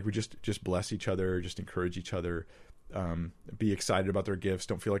 Like we just bless each other, just encourage each other, be excited about their gifts.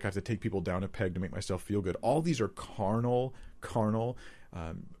 Don't feel like I have to take people down a peg to make myself feel good. All these are carnal,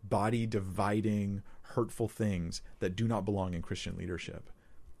 body dividing, hurtful things that do not belong in Christian leadership.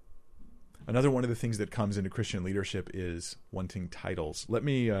 Another one of the things that comes into Christian leadership is wanting titles. Let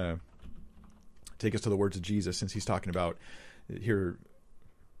me take us to the words of Jesus, since he's talking about here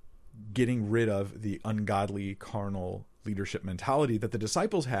getting rid of the ungodly, carnal leadership mentality that the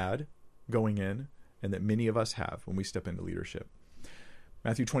disciples had going in and that many of us have when we step into leadership.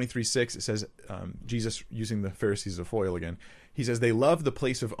 Matthew 23:6, it says, Jesus using the Pharisees as a foil again, he says, they love the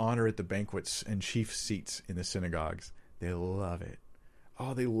place of honor at the banquets and chief seats in the synagogues. They love it.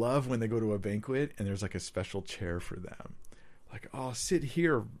 Oh, they love when they go to a banquet and there's like a special chair for them. Like, oh, sit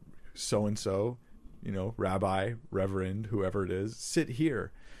here, so-and-so, you know, rabbi, reverend, whoever it is, sit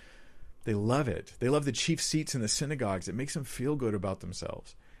here. They love it. They love the chief seats in the synagogues. It makes them feel good about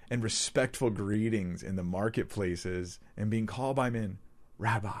themselves. And respectful greetings in the marketplaces and being called by men,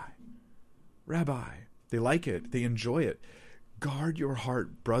 rabbi, rabbi. They like it. They enjoy it. Guard your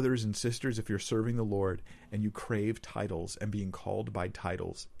heart, brothers and sisters, if you're serving the Lord and you crave titles and being called by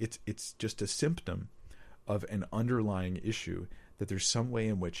titles. It's just a symptom of an underlying issue that there's some way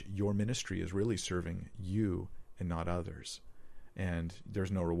in which your ministry is really serving you and not others. And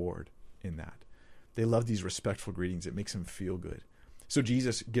there's no reward in that. They love these respectful greetings. It makes them feel good. So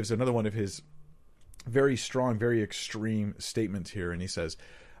Jesus gives another one of his very strong, very extreme statements here. And he says,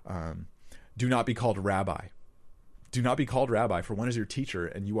 do not be called rabbi. Do not be called rabbi, for one is your teacher,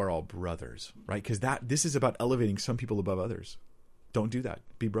 and you are all brothers, right? Because this is about elevating some people above others. Don't do that.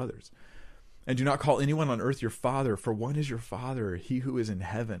 Be brothers. And do not call anyone on earth your father, for one is your Father, he who is in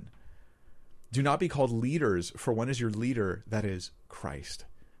heaven. Do not be called leaders, for one is your leader, that is Christ.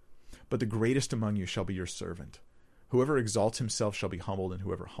 But the greatest among you shall be your servant. Whoever exalts himself shall be humbled, and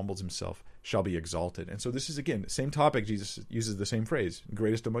whoever humbles himself shall be exalted. And so this is, again, same topic. Jesus uses the same phrase.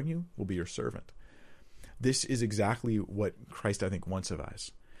 Greatest among you will be your servant. This is exactly what Christ, I think, wants of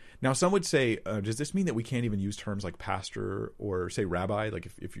us. Now, some would say, does this mean that we can't even use terms like pastor or, say, rabbi, like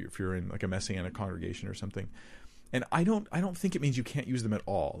if you're in like a Messianic congregation or something? And I don't think it means you can't use them at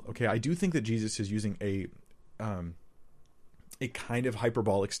all. Okay, I do think that Jesus is using a kind of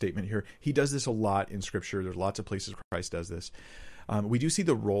hyperbolic statement here. He does this a lot in Scripture. There's lots of places Christ does this. We do see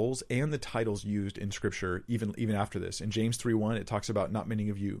the roles and the titles used in Scripture even after this. In James 3:1, it talks about not many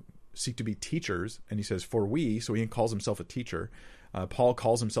of you seek to be teachers, and he says, for we, so he calls himself a teacher. Paul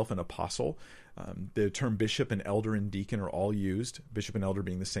calls himself an apostle. The term bishop and elder and deacon are all used, bishop and elder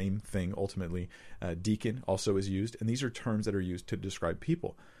being the same thing ultimately. Deacon also is used, and these are terms that are used to describe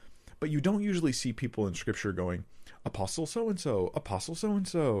people. But you don't usually see people in Scripture going, apostle so-and-so, apostle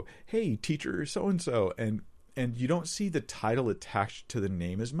so-and-so, hey, teacher so-and-so, and you don't see the title attached to the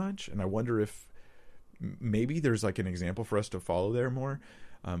name as much, and I wonder if maybe there's like an example for us to follow there more.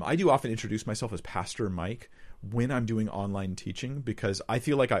 I do often introduce myself as Pastor Mike when I'm doing online teaching because I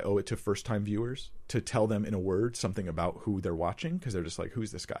feel like I owe it to first-time viewers to tell them in a word something about who they're watching because they're just like,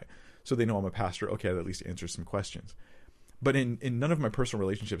 who's this guy? So they know I'm a pastor. Okay, I'll at least answer some questions. But in none of my personal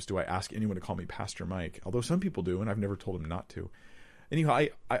relationships do I ask anyone to call me Pastor Mike, although some people do, and I've never told them not to. Anyhow,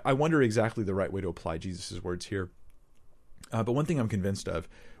 I wonder exactly the right way to apply Jesus' words here. But one thing I'm convinced of,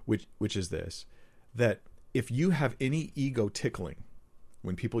 which is this, that if you have any ego tickling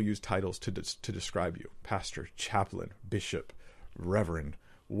when people use titles to describe you, pastor, chaplain, bishop, reverend,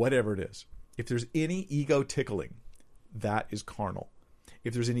 whatever it is, if there's any ego tickling, that is carnal.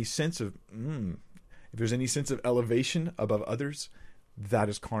 If there's any sense of elevation above others, that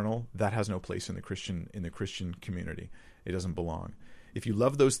is carnal. That has no place in the Christian community. It doesn't belong. If you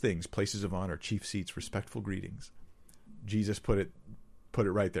love those things, places of honor, chief seats, respectful greetings, Jesus put it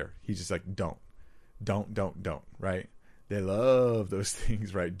right there. He's just like, don't, right? They love those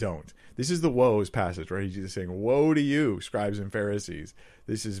things, right? Don't. This is the woes passage, right? He's just saying, woe to you, scribes and Pharisees.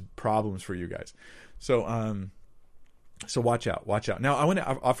 This is problems for you guys. So watch out. Now, I want to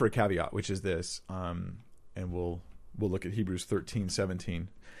offer a caveat, which is this, and we'll look at Hebrews 13:17,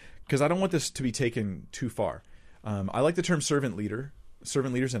 because I don't want this to be taken too far. I like the term servant leader.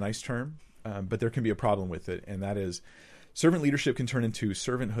 Servant leader is a nice term, but there can be a problem with it, and that is servant leadership can turn into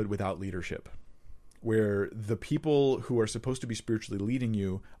servanthood without leadership, where the people who are supposed to be spiritually leading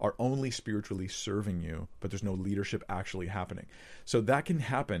you are only spiritually serving you, but there's no leadership actually happening. So that can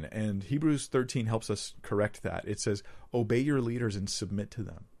happen, and Hebrews 13 helps us correct that. It says, obey your leaders and submit to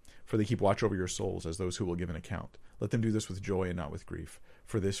them, for they keep watch over your souls as those who will give an account. Let them do this with joy and not with grief,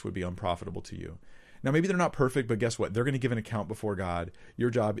 for this would be unprofitable to you. Now, maybe they're not perfect, but guess what? They're going to give an account before God.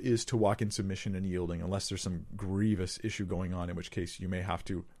 Your job is to walk in submission and yielding, unless there's some grievous issue going on, in which case you may have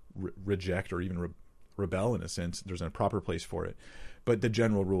to reject or even rebel in a sense. There's a proper place for it. But the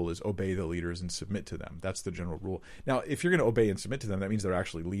general rule is obey the leaders and submit to them. That's the general rule. Now, if you're going to obey and submit to them, that means they're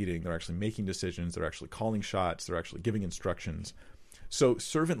actually leading, they're actually making decisions, they're actually calling shots, they're actually giving instructions. So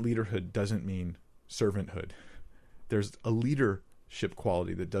servant leaderhood doesn't mean servanthood. There's a leadership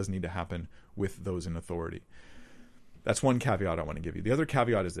quality that does need to happen with those in authority. That's one caveat I want to give you. The other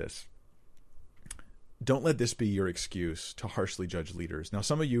caveat is this. Don't let this be your excuse to harshly judge leaders. Now,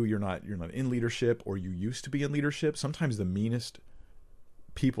 some of you, you're not in leadership, or you used to be in leadership. Sometimes the meanest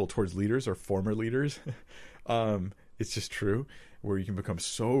people towards leaders are former leaders. It's just true, where you can become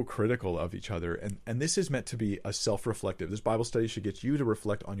so critical of each other. And this is meant to be a self-reflective. This Bible study should get you to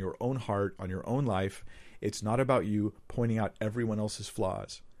reflect on your own heart, on your own life. It's not about you pointing out everyone else's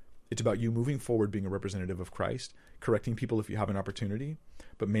flaws. It's about you moving forward, being a representative of Christ, correcting people if you have an opportunity,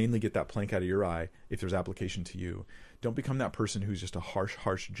 but mainly get that plank out of your eye if there's application to you. Don't become that person who's just a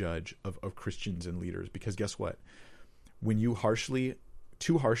harsh judge of Christians and leaders, because guess what? When you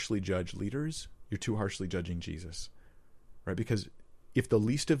too harshly judge leaders, you're too harshly judging Jesus, right? Because if the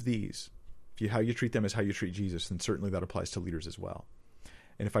least of these, how you treat them is how you treat Jesus, then certainly that applies to leaders as well.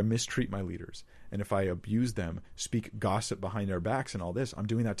 And if I mistreat my leaders, and if I abuse them, speak gossip behind their backs and all this, I'm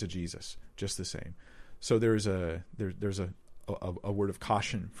doing that to Jesus just the same. So there's a word of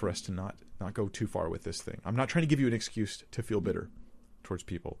caution for us to not go too far with this thing. I'm not trying to give you an excuse to feel bitter towards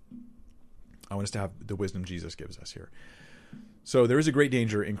people. I want us to have the wisdom Jesus gives us here. So there is a great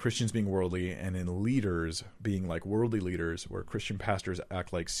danger in Christians being worldly and in leaders being like worldly leaders, where Christian pastors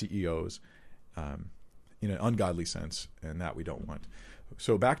act like CEOs in an ungodly sense, and that we don't want.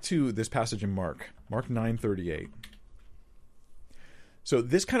 So back to this passage in Mark 9:38. So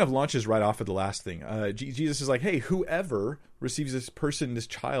this kind of launches right off of the last thing. Jesus is like, hey, whoever receives this person, this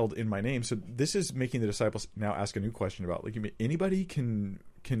child in my name. So this is making the disciples now ask a new question about, like, anybody can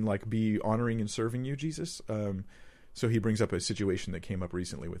like be honoring and serving you, Jesus? So he brings up a situation that came up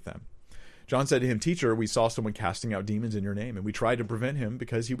recently with them. John said to him, teacher, we saw someone casting out demons in your name, and we tried to prevent him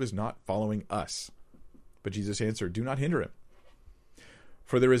because he was not following us. But Jesus answered, do not hinder him.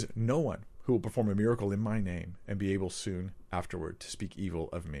 For there is no one who will perform a miracle in my name and be able soon afterward to speak evil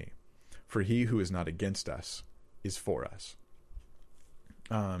of me. For he who is not against us is for us.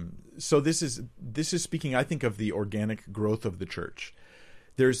 So this is speaking, I think, of the organic growth of the church.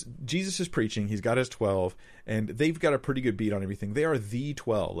 Jesus is preaching, he's got his 12, and they've got a pretty good beat on everything. They are the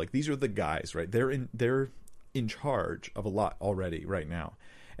 12. Like, these are the guys, right? They're in charge of a lot already right now.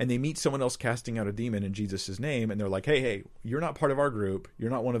 And they meet someone else casting out a demon in Jesus' name, and they're like, hey, you're not part of our group. You're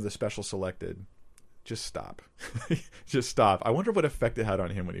not one of the special selected. Just stop. Just stop. I wonder what effect it had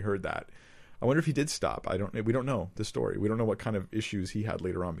on him when he heard that. I wonder if he did stop. We don't know the story. We don't know what kind of issues he had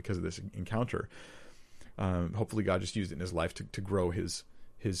later on because of this encounter. Hopefully God just used it in his life to grow his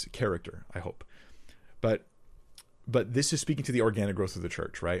character, I hope. But this is speaking to the organic growth of the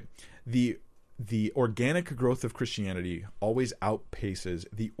church, right? The organic growth of Christianity always outpaces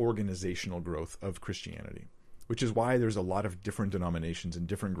the organizational growth of Christianity, which is why there's a lot of different denominations and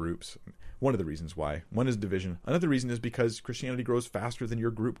different groups. One of the reasons why. One is division. Another reason is because Christianity grows faster than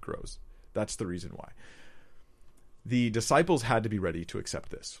your group grows. That's the reason why. The disciples had to be ready to accept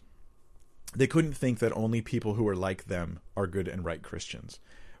this. They couldn't think that only people who are like them are good and right Christians.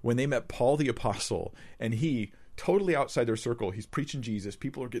 When they met Paul the Apostle, and he, totally outside their circle, he's preaching Jesus,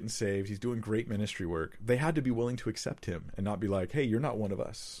 people are getting saved, he's doing great ministry work, they had to be willing to accept him and not be like, hey, you're not one of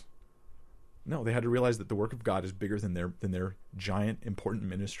us. No, they had to realize that the work of God is bigger than their giant, important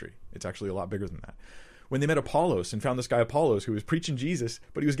ministry. It's actually a lot bigger than that. When they met Apollos and found this guy Apollos who was preaching Jesus,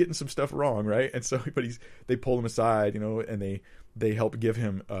 but he was getting some stuff wrong, right? And so, they pulled him aside, and they help give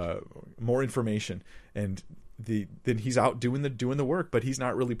him more information, and then he's out doing the work, but he's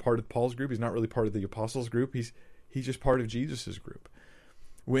not really part of Paul's group. He's not really part of the apostles' group. He's just part of Jesus's group.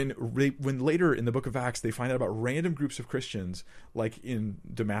 When later in the book of Acts they find out about random groups of Christians, like in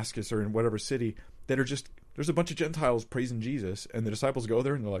Damascus or in whatever city, that are just, there's a bunch of Gentiles praising Jesus, and the disciples go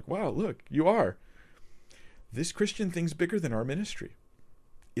there and they're like, wow, look, you are. This Christian thing's bigger than our ministry.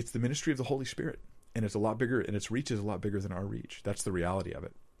 It's the ministry of the Holy Spirit, and it's a lot bigger, and its reach is a lot bigger than our reach. That's the reality of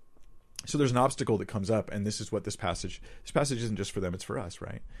it. So there's an obstacle that comes up, and this is what this passage isn't just for them, it's for us,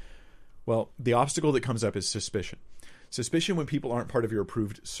 right? Well, the obstacle that comes up is suspicion. Suspicion when people aren't part of your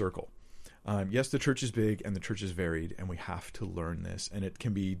approved circle. Yes, the church is big and the church is varied, and we have to learn this. And it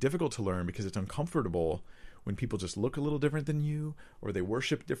can be difficult to learn because it's uncomfortable when people just look a little different than you, or they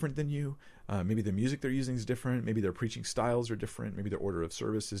worship different than you. Maybe the music they're using is different. Maybe their preaching styles are different. Maybe their order of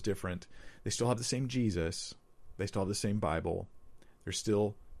service is different. They still have the same Jesus. They still have the same Bible. They're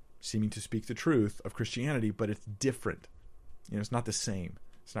still seeming to speak the truth of Christianity, but it's different. It's not the same.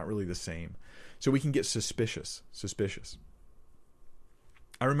 It's not really the same. So we can get suspicious.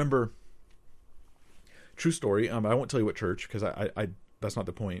 I remember, true story, I won't tell you what church, because I that's not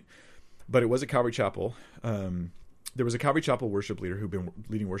the point, but it was at Calvary Chapel. There was a Calvary Chapel worship leader who'd been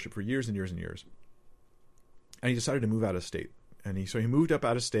leading worship for years and years and years. And he decided to move out of state. And so he moved up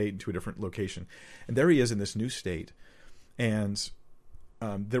out of state to a different location. And there he is in this new state. And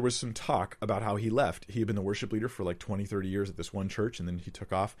there was some talk about how he left. He had been the worship leader for like 20, 30 years at this one church, and then he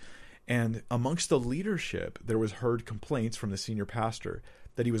took off. And amongst the leadership, there was heard complaints from the senior pastor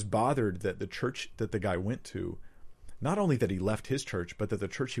that he was bothered that the church that the guy went to, not only that he left his church, but that the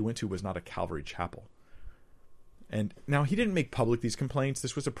church he went to was not a Calvary Chapel. And now he didn't make public these complaints.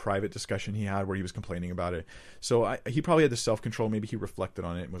 This was a private discussion he had where he was complaining about it. So he probably had the self-control. Maybe he reflected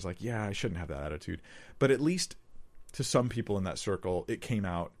on it and was like, yeah, I shouldn't have that attitude. But at least to some people in that circle, it came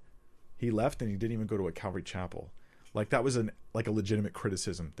out. He left and he didn't even go to a Calvary Chapel. Like that was a legitimate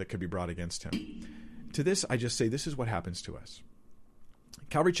criticism that could be brought against him. To this, I just say this is what happens to us.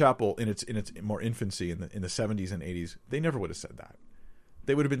 Calvary Chapel in its more infancy in the 70s and 80s, they never would have said that.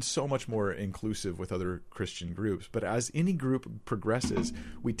 They would have been so much more inclusive with other Christian groups. But as any group progresses,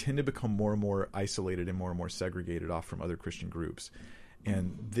 we tend to become more and more isolated and more segregated off from other Christian groups.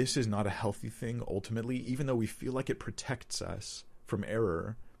 And this is not a healthy thing, ultimately, even though we feel like it protects us from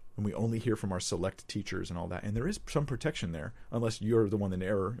error, and we only hear from our select teachers and all that. And there is some protection there, unless you're the one in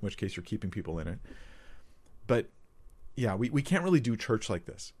error, in which case you're keeping people in it. But yeah, we can't really do church like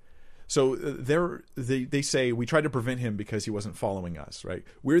this. So they say we tried to prevent him because he wasn't following us, right?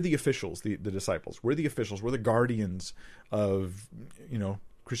 We're the officials, the disciples. We're the officials. We're the guardians of,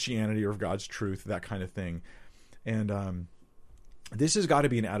 Christianity or of God's truth, that kind of thing. And this has got to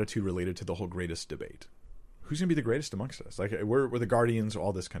be an attitude related to the whole greatest debate. Who's going to be the greatest amongst us? Like we're the guardians,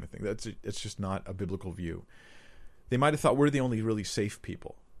 all this kind of thing. It's just not a biblical view. They might have thought we're the only really safe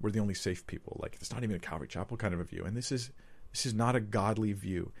people. We're the only safe people. Like it's not even a Calvary Chapel kind of a view. And this is not a godly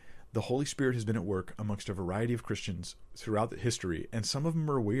view. The Holy Spirit has been at work amongst a variety of Christians throughout the history, and some of them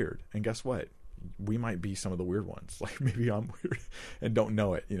are weird. And guess what? We might be some of the weird ones. Like maybe I'm weird and don't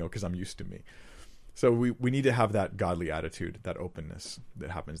know it, because I'm used to me. So we need to have that godly attitude, that openness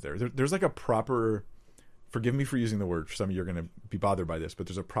that happens there. There's like a proper, forgive me for using the word, some of you are going to be bothered by this, but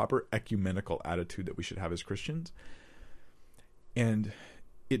there's a proper ecumenical attitude that we should have as Christians. And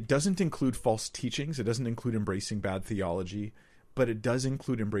it doesn't include false teachings. It doesn't include embracing bad theology, but it does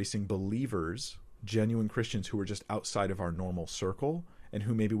include embracing believers, genuine Christians who are just outside of our normal circle and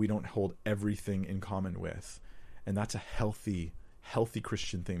who maybe we don't hold everything in common with. And that's a healthy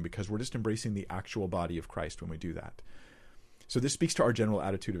Christian thing, because we're just embracing the actual body of Christ when we do that. So this speaks to our general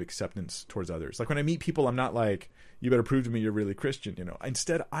attitude of acceptance towards others. Like when I meet people, I'm not like, you better prove to me you're really Christian.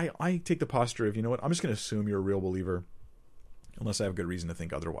 Instead, I take the posture of, I'm just going to assume you're a real believer unless I have good reason to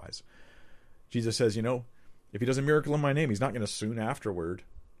think otherwise. Jesus says, if he does a miracle in my name, he's not going to soon afterward.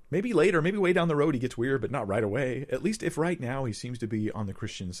 Maybe later, maybe way down the road he gets weird, but not right away. At least if right now he seems to be on the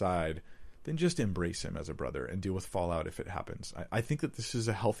Christian side, then just embrace him as a brother and deal with fallout if it happens. I think that this is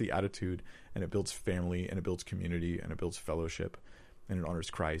a healthy attitude, and it builds family, and it builds community, and it builds fellowship, and it honors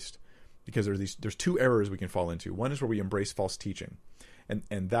Christ. Because there's two errors we can fall into. One is where we embrace false teaching.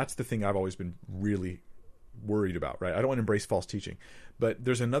 And that's the thing I've always been really worried about, right? I don't want to embrace false teaching. But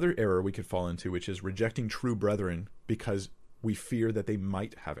there's another error we could fall into, which is rejecting true brethren because we fear that they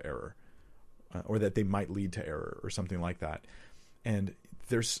might have error, or that they might lead to error or something like that. And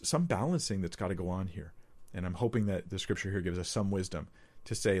there's some balancing that's got to go on here. And I'm hoping that the scripture here gives us some wisdom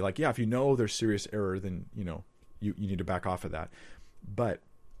to say, like, yeah, if you know there's serious error, then, you need to back off of that. But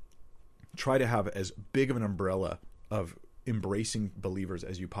try to have as big of an umbrella of embracing believers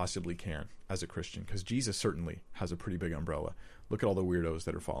as you possibly can as a Christian, because Jesus certainly has a pretty big umbrella. Look at all the weirdos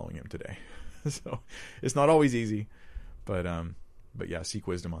that are following him today. So it's not always easy, but yeah, seek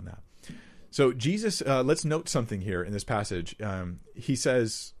wisdom on that. So Jesus, let's note something here in this passage. He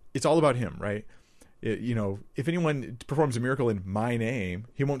says it's all about him, right? If anyone performs a miracle in my name,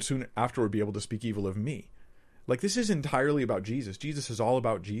 he won't soon afterward be able to speak evil of me. Like, this is entirely about Jesus. Jesus is all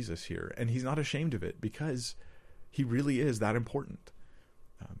about Jesus here, and he's not ashamed of it because he really is that important.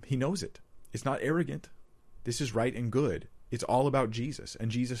 He knows it. It's not arrogant. This is right and good. It's all about Jesus,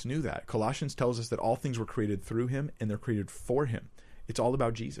 and Jesus knew that. Colossians tells us that all things were created through him, and they're created for him. It's all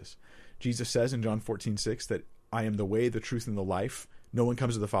about Jesus. Jesus says in John 14:6 that I am the way, the truth, and the life. No one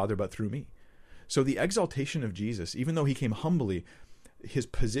comes to the Father but through me. So the exaltation of Jesus, even though he came humbly, his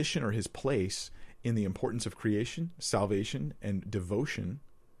position or his place in the importance of creation, salvation, and devotion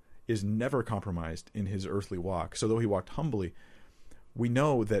is never compromised in his earthly walk. So though he walked humbly, we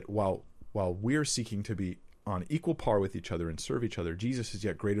know that while we're seeking to be on equal par with each other and serve each other, Jesus is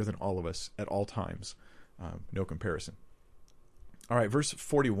yet greater than all of us at all times. No comparison. All right, verse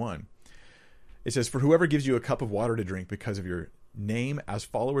 41. It says, "For whoever gives you a cup of water to drink because of your name as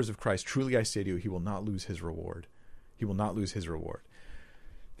followers of Christ, truly I say to you, he will not lose his reward." He will not lose his reward.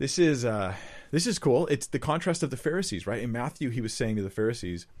 This is cool. It's the contrast of the Pharisees, right? In Matthew, he was saying to the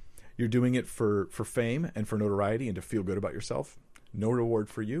Pharisees, you're doing it for fame and for notoriety and to feel good about yourself. No reward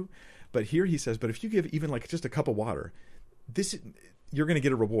for you. But here he says, but if you give even like just a cup of water, you're going to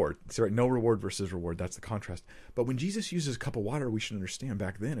get a reward. So, right, no reward versus reward. That's the contrast. But when Jesus uses a cup of water, we should understand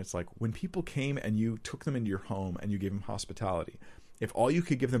back then, it's like when people came and you took them into your home and you gave them hospitality, if all you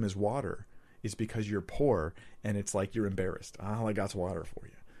could give them is water, it's because you're poor and it's like you're embarrassed. All I got's water for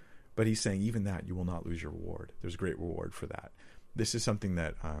you. But he's saying even that you will not lose your reward. There's a great reward for that. This is something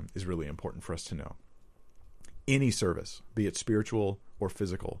that is really important for us to know. Any service, be it spiritual or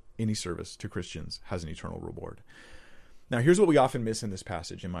physical, any service to Christians has an eternal reward. Now, here's what we often miss in this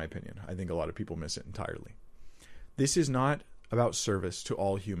passage, in my opinion. I think a lot of people miss it entirely. This is not about service to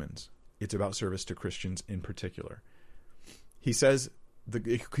all humans. It's about service to Christians in particular. He says,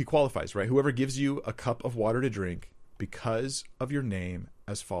 he qualifies, right? Whoever gives you a cup of water to drink because of your name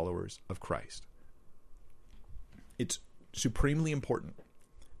as followers of Christ. It's supremely important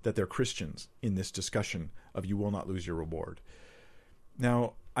that they're Christians in this discussion of you will not lose your reward.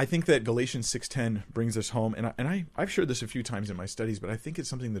 Now, I think that Galatians 6:10 brings us home, and I've shared this a few times in my studies, but I think it's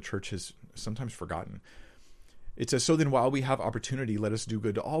something the church has sometimes forgotten. It says, so then while we have opportunity, let us do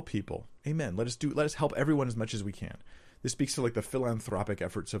good to all people. Amen. Let us help everyone as much as we can. This speaks to like the philanthropic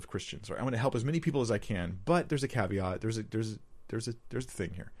efforts of Christians. Right? I want to help as many people as I can, but there's a caveat. There's a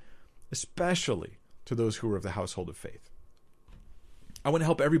thing here, especially to those who are of the household of faith. I want to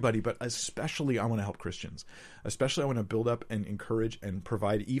help everybody, but especially I want to help Christians. Especially I want to build up and encourage and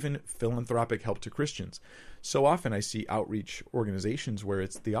provide even philanthropic help to Christians. So often I see outreach organizations where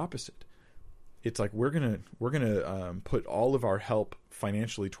it's the opposite. It's like we're gonna put all of our help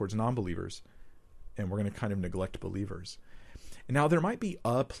financially towards non-believers, and we're gonna kind of neglect believers. And now there might be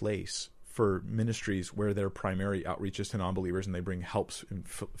a place for ministries where their primary outreach is to non-believers and they bring helps in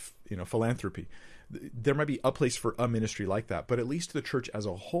philanthropy. There might be a place for a ministry like that, but at least the church as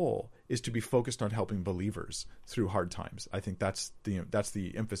a whole is to be focused on helping believers through hard times. I think that's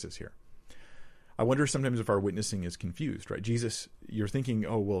the emphasis here. I wonder sometimes if our witnessing is confused, right? Jesus, you're thinking,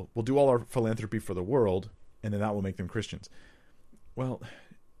 oh, well, we'll do all our philanthropy for the world, and then that will make them Christians. Well,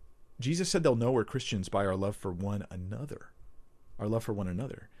 Jesus said they'll know we're Christians by our love for one another. Our love for one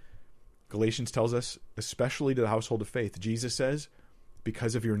another. Galatians tells us, especially to the household of faith, Jesus says,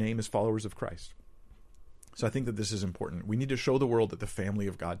 because of your name as followers of Christ. So I think that this is important. We need to show the world that the family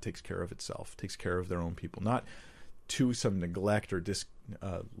of God takes care of itself, takes care of their own people, not to some neglect or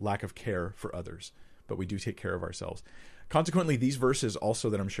lack of care for others, but we do take care of ourselves. Consequently, these verses also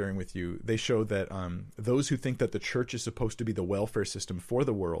that I'm sharing with you, they show that those who think that the church is supposed to be the welfare system for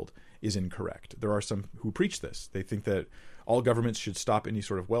the world is incorrect. There are some who preach this. They think that all governments should stop any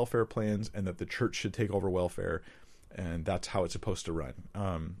sort of welfare plans and that the church should take over welfare, and that's how it's supposed to run.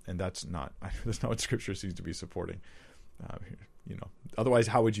 And that's not what Scripture seems to be supporting. Otherwise,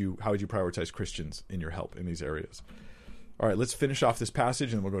 how would you prioritize Christians in your help in these areas? All right, let's finish off this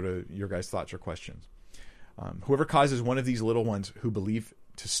passage, and we'll go to your guys' thoughts or questions. Whoever causes one of these little ones who believe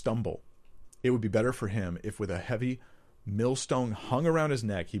to stumble, it would be better for him if with a heavy millstone hung around his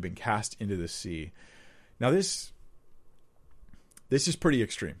neck he'd been cast into the sea. Now this is pretty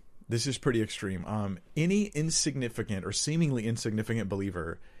extreme. This is pretty extreme. Any insignificant or seemingly insignificant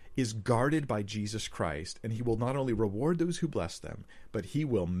believer is guarded by Jesus Christ, and he will not only reward those who bless them, but he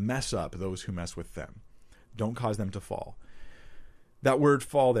will mess up those who mess with them. Don't cause them to fall. That word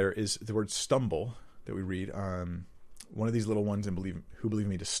fall there is the word stumble that we read. One of these little ones who believe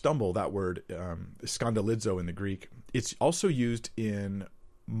me to stumble, that word skandalizo in the Greek. It's also used in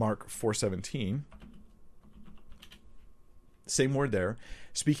Mark 4:17. Same word there.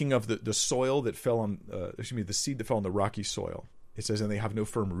 Speaking of the soil that fell on, the seed that fell on the rocky soil. It says, and they have no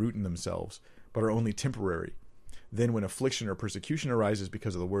firm root in themselves, but are only temporary. Then when affliction or persecution arises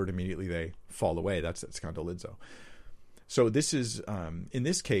because of the word, immediately they fall away. That's skandalizo. So this is, in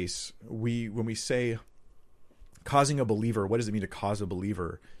this case, when we say causing a believer, what does it mean to cause a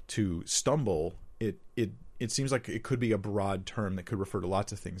believer to stumble? It seems like it could be a broad term that could refer to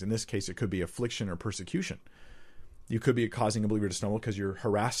lots of things. In this case, it could be affliction or persecution. You could be causing a believer to stumble because you're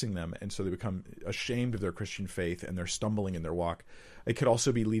harassing them, and so they become ashamed of their Christian faith, and they're stumbling in their walk. It could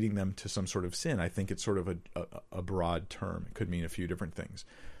also be leading them to some sort of sin. I think it's sort of a broad term. It could mean a few different things.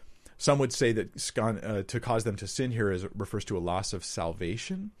 Some would say that to cause them to sin here refers to a loss of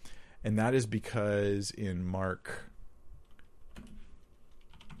salvation, and that is because in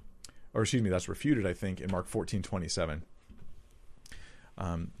that's refuted, I think, in Mark 14:27.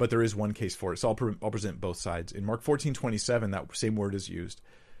 But there is one case for it, so I'll present both sides. In Mark 14:27, that same word is used,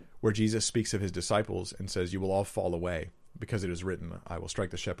 where Jesus speaks of his disciples and says, "You will all fall away, because it is written, I will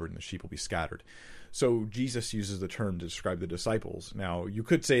strike the shepherd and the sheep will be scattered." So Jesus uses the term to describe the disciples. Now, you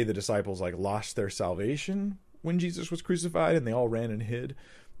could say the disciples lost their salvation when Jesus was crucified and they all ran and hid,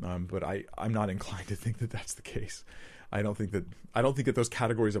 but I'm not inclined to think that that's the case. I don't think that those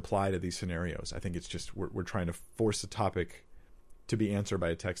categories apply to these scenarios. I think it's just we're trying to force a topic to be answered by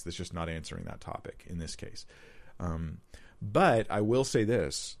a text that's just not answering that topic in this case. But I will say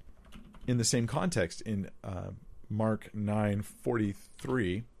this, in the same context, in Mark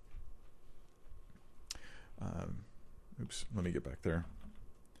 9:43. Let me get back there.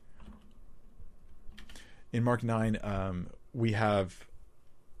 In Mark 9, we have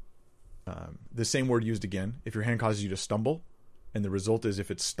the same word used again. If your hand causes you to stumble, and the result is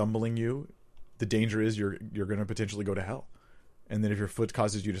if it's stumbling you, the danger is you're going to potentially go to hell. And then if your foot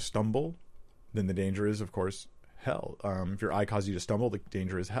causes you to stumble, then the danger is, of course, hell. If your eye causes you to stumble, the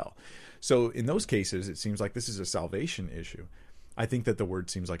danger is hell. So in those cases, it seems like this is a salvation issue. I think that the word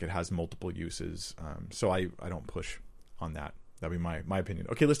seems like it has multiple uses. So I don't push on that. That'd be my opinion.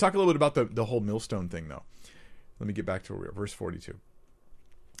 Okay, let's talk a little bit about the whole millstone thing, though. Let me get back to verse 42.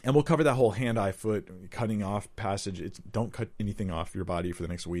 And we'll cover that whole hand, eye, foot, cutting off passage. Don't cut anything off your body for the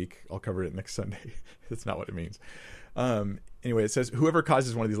next week. I'll cover it next Sunday. That's not what it means. Anyway, it says, whoever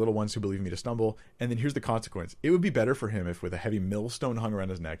causes one of these little ones who believe me to stumble, and then here's the consequence. It would be better for him if with a heavy millstone hung around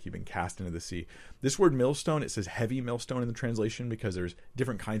his neck, he'd been cast into the sea. This word millstone, it says heavy millstone in the translation because there's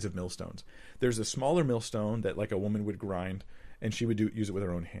different kinds of millstones. There's a smaller millstone that like a woman would grind, and she would use it with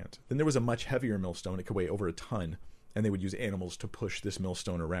her own hands. Then there was a much heavier millstone. It could weigh over a ton, and they would use animals to push this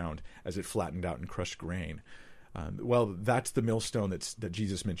millstone around as it flattened out and crushed grain. Well, that's the millstone that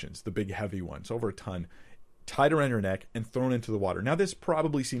Jesus mentions, the big heavy one. It's over a ton, tied around her neck and thrown into the water. Now, this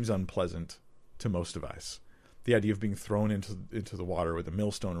probably seems unpleasant to most of us, the idea of being thrown into the water with a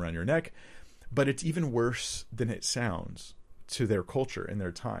millstone around your neck, but it's even worse than it sounds to their culture in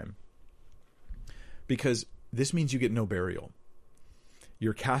their time, because this means you get no burial.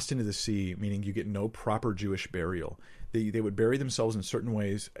 You're cast into the sea, meaning you get no proper Jewish burial. They would bury themselves in certain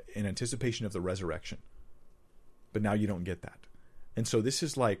ways in anticipation of the resurrection. But now you don't get that. And so this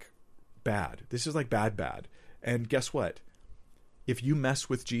is like bad. This is like bad. And guess what? If you mess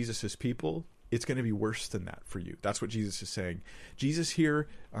with Jesus' people, it's going to be worse than that for you. That's what Jesus is saying. Jesus here,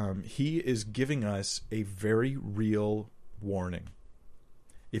 he is giving us a very real warning.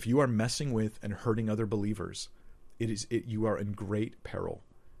 If you are messing with and hurting other believers, you are in great peril.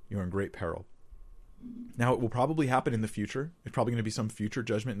 You are in great peril. Now, it will probably happen in the future. It's probably going to be some future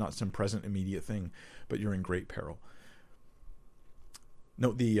judgment, not some present immediate thing, but you're in great peril.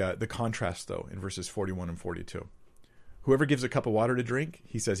 Note the contrast, though, in verses 41 and 42. Whoever gives a cup of water to drink,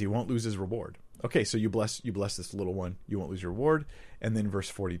 he says he won't lose his reward. Okay, so you bless this little one, you won't lose your reward. And then verse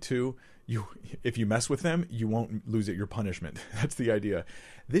 42, if you mess with them, you won't lose your punishment. That's the idea.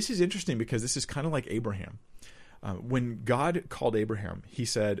 This is interesting because this is kind of like Abraham. When God called Abraham, he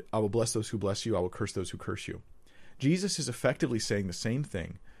said, I will bless those who bless you, I will curse those who curse you. Jesus is effectively saying the same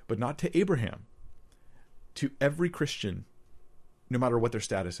thing, but not to Abraham, to every Christian, no matter what their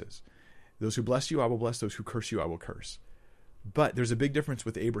status is. Those who bless you, I will bless. Those who curse you, I will curse. But there's a big difference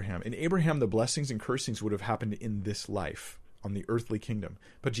with Abraham. In Abraham, the blessings and cursings would have happened in this life, on the earthly kingdom.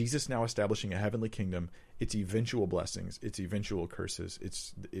 But Jesus now establishing a heavenly kingdom, its eventual blessings, its eventual curses.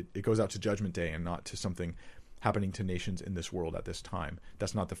 It goes out to judgment day and not to something happening to nations in this world at this time.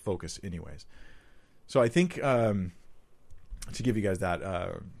 That's not the focus anyways. So I think, to give you guys that,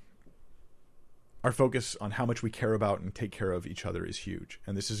 our focus on how much we care about and take care of each other is huge.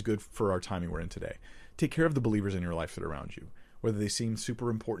 And this is good for our timing we're in today. Take care of the believers in your life that are around you. Whether they seem super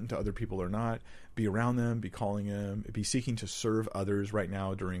important to other people or not, be around them, be calling them, be seeking to serve others right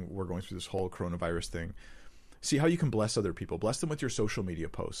now we're going through this whole coronavirus thing. See how you can bless other people. Bless them with your social media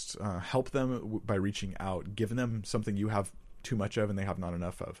posts. Help them by reaching out. Give them something you have too much of and they have not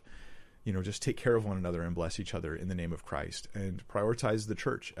enough of. Just take care of one another and bless each other in the name of Christ. And prioritize the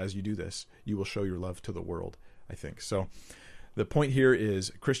church as you do this. You will show your love to the world, I think. So the point here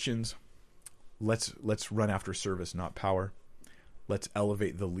is, Christians, let's run after service, not power. Let's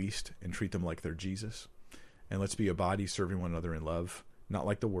elevate the least and treat them like they're Jesus. And let's be a body serving one another in love, not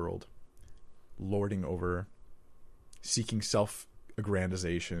like the world, lording over, seeking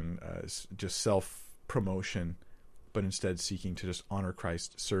self-aggrandization, just self-promotion, but instead seeking to just honor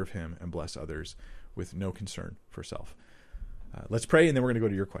Christ, serve him, and bless others with no concern for self. Let's pray, and then we're going to go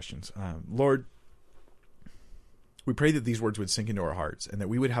to your questions. Lord, we pray that these words would sink into our hearts and that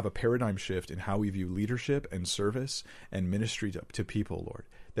we would have a paradigm shift in how we view leadership and service and ministry to people, Lord,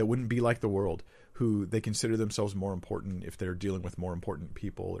 that wouldn't be like the world, who they consider themselves more important if they're dealing with more important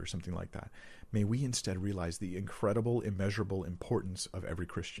people or something like that. May we instead realize the incredible, immeasurable importance of every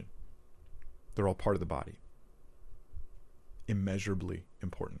Christian. They're all part of the body. Immeasurably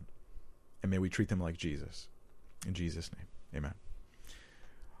important. And may we treat them like Jesus. In Jesus' name, amen.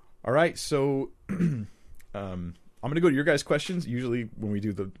 All right, so I'm going to go to your guys' questions. Usually when we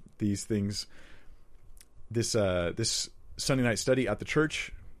do these things, this Sunday night study at the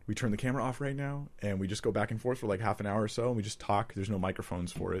church, we turn the camera off right now, and we just go back and forth for like half an hour or so, and we just talk. There's no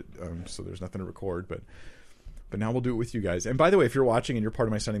microphones for it, so there's nothing to record, but now we'll do it with you guys. And by the way, if you're watching and you're part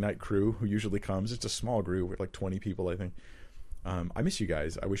of my Sunday night crew who usually comes, it's a small group. We're like 20 people, I think. I miss you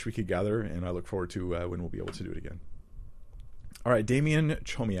guys. I wish we could gather, and I look forward to when we'll be able to do it again. All right, Damian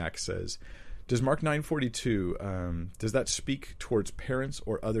Chomiak says, does Mark 9:42, does that speak towards parents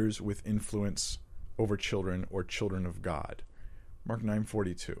or others with influence over children or children of God? Mark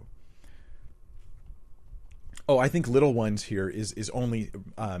 9:42. Oh, I think little ones here is only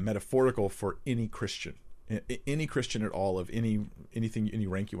metaphorical for any Christian. Any Christian at all, of anything, any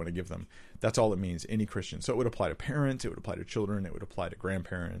rank you want to give them. That's all it means, any Christian. So it would apply to parents, it would apply to children, it would apply to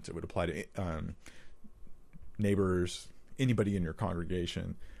grandparents, it would apply to neighbors, anybody in your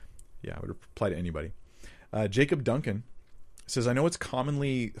congregation. Yeah, it would apply to anybody. Jacob Duncan says, I know it's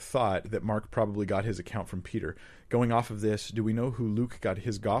commonly thought that Mark probably got his account from Peter. Going off of this, do we know who Luke got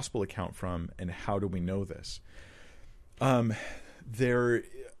his gospel account from, and how do we know this? The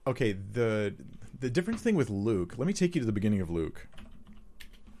different thing with Luke, let me take you to the beginning of Luke.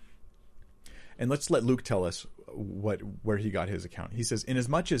 And let's let Luke tell us where he got his account. He says,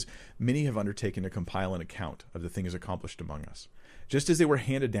 "Inasmuch as many have undertaken to compile an account of the things accomplished among us, just as they were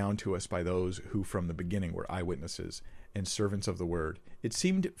handed down to us by those who from the beginning were eyewitnesses and servants of the word, it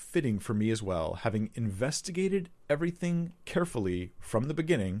seemed fitting for me as well, having investigated everything carefully from the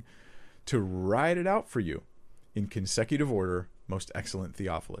beginning, to write it out for you in consecutive order, most excellent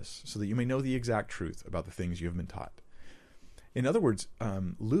Theophilus, so that you may know the exact truth about the things you have been taught." In other words,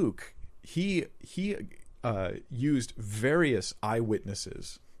 Luke, he used various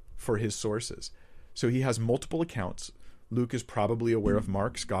eyewitnesses for his sources. So he has multiple accounts. Luke is probably aware of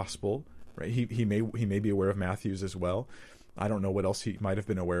Mark's gospel, right? He may be aware of Matthew's as well. I don't know what else he might have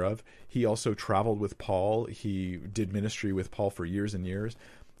been aware of. He also traveled with Paul. He did ministry with Paul for years and years.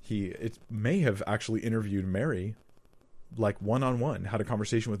 It may have actually interviewed Mary, like one-on-one, had a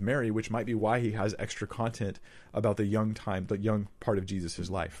conversation with Mary, which might be why he has extra content about the young part of Jesus'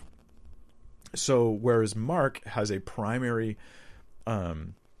 life. So whereas Mark has a primary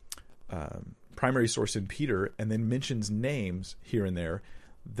source in Peter, and then mentions names here and there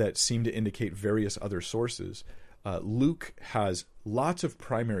that seem to indicate various other sources, Luke has lots of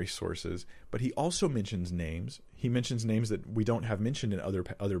primary sources, but he also mentions names. He mentions names that we don't have mentioned in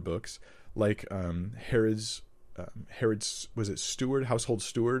other books, like Herod's was it steward, household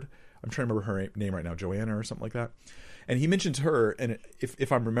steward? I'm trying to remember her name right now, Joanna or something like that. And he mentions her, and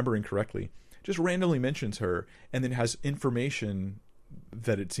if I'm remembering correctly, just randomly mentions her, and then has information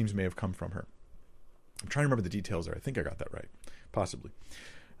that it seems may have come from her. I'm trying to remember the details there. I think I got that right, possibly.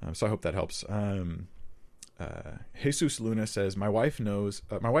 So I hope that helps. Jesus Luna says, my wife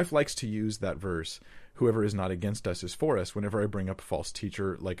likes to use that verse, "Whoever is not against us is for us," whenever I bring up a false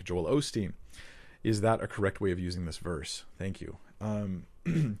teacher like Joel Osteen. Is that a correct way of using this verse? Thank you.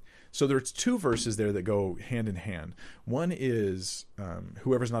 So there's two verses there that go hand in hand. One is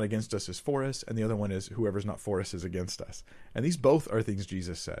whoever's not against us is for us, and the other one is whoever's not for us is against us. And these both are things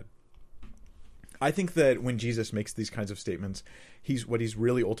Jesus said. I think that when Jesus makes these kinds of statements, what he's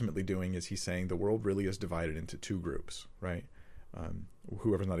really ultimately doing is he's saying the world really is divided into two groups, right?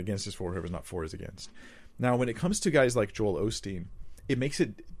 Whoever's not against is for, whoever's not for is against. Now, when it comes to guys like Joel Osteen, it makes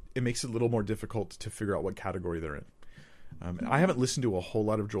it a little more difficult to figure out what category they're in. I haven't listened to a whole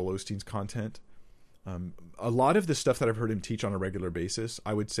lot of Joel Osteen's content. A lot of the stuff that I've heard him teach on a regular basis,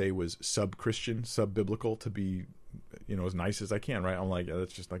 I would say was sub-Christian, sub-biblical, to be, as nice as I can, right? I'm like,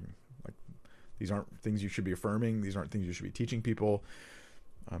 that's just like these aren't things you should be affirming. These aren't things you should be teaching people.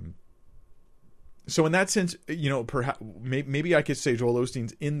 So in that sense, perhaps maybe I could say Joel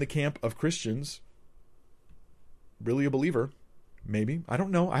Osteen's in the camp of Christians, really a believer. Maybe. I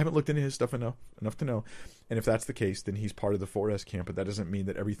don't know. I haven't looked into his stuff enough to know. And if that's the case, then he's part of the 4S camp, but that doesn't mean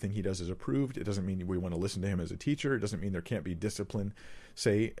that everything he does is approved. It doesn't mean we want to listen to him as a teacher. It doesn't mean there can't be discipline,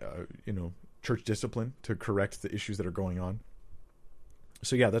 church discipline to correct the issues that are going on.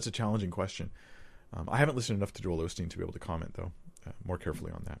 So yeah, that's a challenging question. I haven't listened enough to Joel Osteen to be able to comment, though, more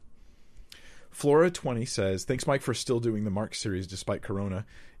carefully on that. Flora20 says, "Thanks, Mike, for still doing the Mark series despite Corona.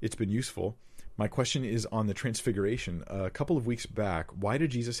 It's been useful. My question is on the Transfiguration. A couple of weeks back, why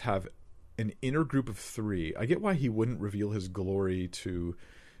did Jesus have an inner group of 3? I get why he wouldn't reveal his glory to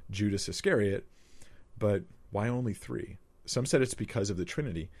Judas Iscariot, but why only 3? Some said it's because of the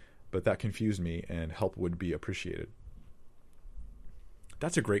Trinity, but that confused me, and help would be appreciated."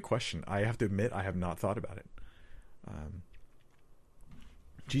 That's a great question. I have to admit, I have not thought about it.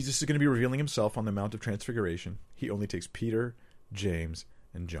 Jesus is going to be revealing himself on the Mount of Transfiguration. He only takes Peter, James,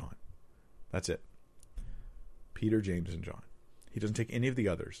 and John. That's it. Peter, James, and John. He doesn't take any of the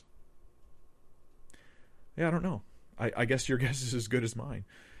others. Yeah, I don't know. I guess your guess is as good as mine.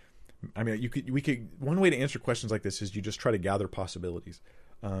 I mean, one way to answer questions like this is you just try to gather possibilities.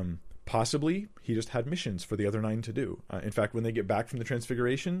 Possibly he just had missions for the other 9 to do. In fact, when they get back from the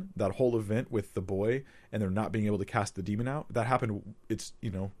Transfiguration, that whole event with the boy and they're not being able to cast the demon out, that happened. It's,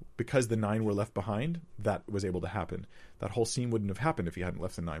 because the 9 were left behind, that was able to happen. That whole scene wouldn't have happened if he hadn't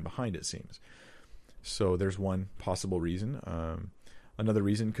left the 9 behind, it seems. So there's one possible reason. Another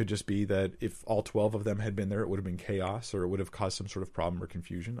reason could just be that if all 12 of them had been there, it would have been chaos, or it would have caused some sort of problem or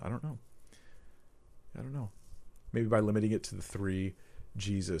confusion. I don't know. Maybe by limiting it to the 3,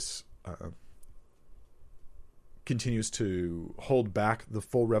 Jesus continues to hold back the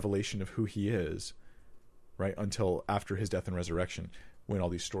full revelation of who he is, right, until after his death and resurrection, when all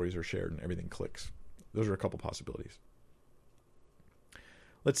these stories are shared and everything clicks. Those are a couple possibilities.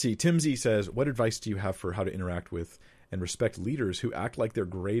 Let's see. Tim Z says, "What advice do you have for how to interact with and respect leaders who act like they're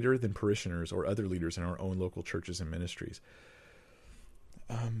greater than parishioners or other leaders in our own local churches and ministries?"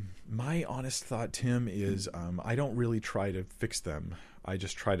 My honest thought, Tim, is I don't really try to fix them. I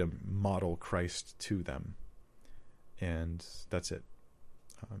just try to model Christ to them. And that's it.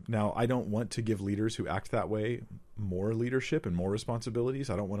 Now, I don't want to give leaders who act that way more leadership and more responsibilities.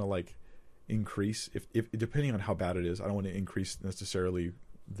 I don't want to like increase, if depending on how bad it is, I don't want to increase necessarily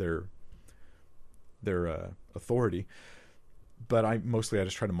their authority. But I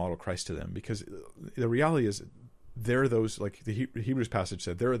just try to model Christ to them, because the reality is there are those, like the Hebrews passage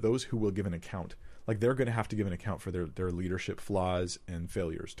said, there are those who will give an account. Like they're going to have to give an account for their leadership flaws and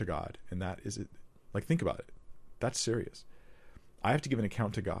failures to God. And that is it. Like, think about it. That's serious. I have to give an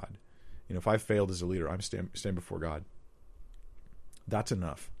account to God. You know, if I've failed as a leader, I'm stand before God. That's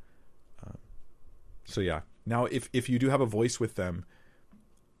enough. So yeah. Now, if you do have a voice with them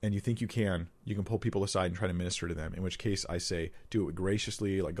and you think you can pull people aside and try to minister to them, in which case I say, do it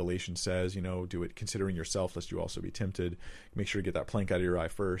graciously, like Galatians says, you know, do it considering yourself, lest you also be tempted. Make sure to get that plank out of your eye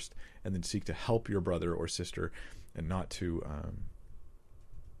first, and then seek to help your brother or sister, and not to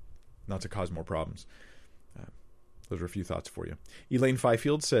cause more problems. Those are a few thoughts for you. Elaine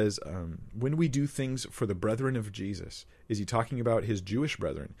Fifield says, when we do things for the brethren of Jesus, is he talking about his Jewish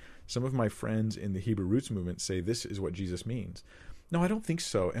brethren? Some of my friends in the Hebrew Roots movement say this is what Jesus means. No, I don't think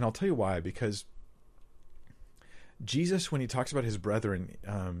so. And I'll tell you why. Because Jesus, when he talks about his brethren,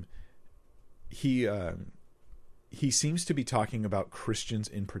 he seems to be talking about Christians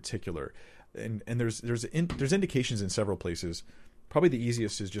in particular. And there's indications in several places. Probably the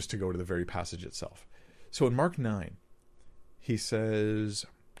easiest is just to go to the very passage itself. So in Mark 9, he says,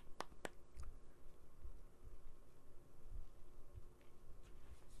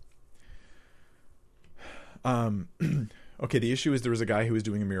 okay, the issue is there was a guy who was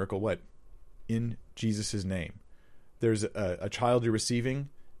doing a miracle, what? In Jesus' name. There's a child you're receiving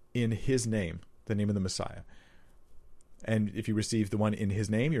in his name, the name of the Messiah. And if you receive the one in his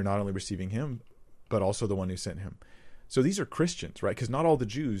name, you're not only receiving him, but also the one who sent him. So these are Christians, right? Because not all the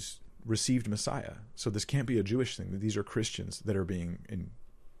Jews received Messiah. So this can't be a Jewish thing. These are Christians that are being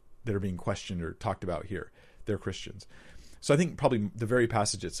questioned or talked about here. They're Christians. So I think probably the very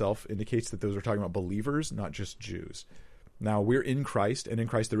passage itself indicates that those are talking about believers, not just Jews. Now, we're in Christ, and in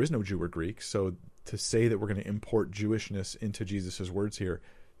Christ there is no Jew or Greek. So to say that we're going to import Jewishness into Jesus' words here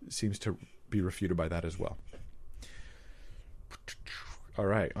seems to be refuted by that as well. All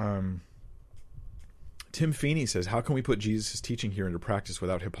right. Tim Feeney says, how can we put Jesus' teaching here into practice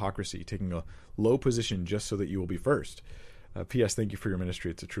without hypocrisy, taking a low position just so that you will be first? P.S. Thank you for your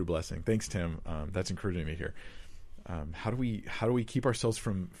ministry. It's a true blessing. Thanks, Tim. That's encouraging to hear. How do we keep ourselves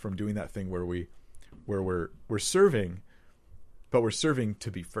from doing that thing where we're serving, but we're serving to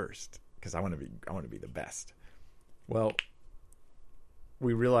be first? Because I want to be the best. Well,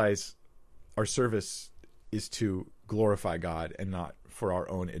 we realize our service is to glorify God and not for our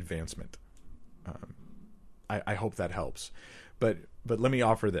own advancement. I hope that helps. But let me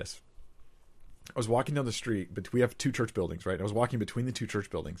offer this. I was walking down the street, but we have two church buildings, right? I was walking between the two church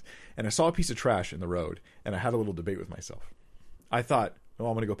buildings, and I saw a piece of trash in the road, and I had a little debate with myself. I thought, oh,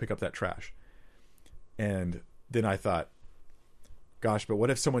 I'm going to go pick up that trash. And then I thought, gosh, but what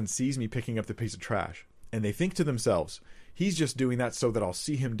if someone sees me picking up the piece of trash, and they think to themselves, he's just doing that so that I'll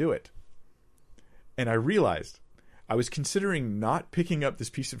see him do it. And I realized I was considering not picking up this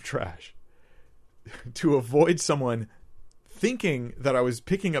piece of trash to avoid someone thinking that I was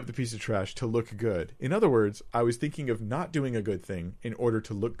picking up the piece of trash to look good. In other words, I was thinking of not doing a good thing in order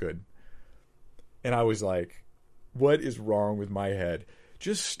to look good. And I was like, what is wrong with my head?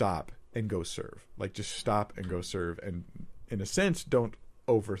 Just stop and go serve. Like, just stop and go serve. And in a sense, don't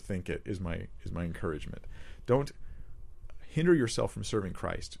overthink it is my encouragement. Don't hinder yourself from serving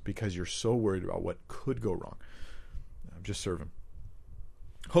Christ because you're so worried about what could go wrong. Just serve him.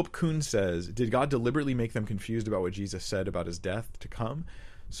 Hope Kuhn says, did God deliberately make them confused about what Jesus said about his death to come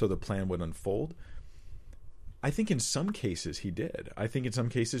so the plan would unfold? I think in some cases he did. I think in some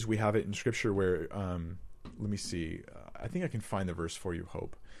cases we have it in Scripture where, let me see, I think I can find the verse for you,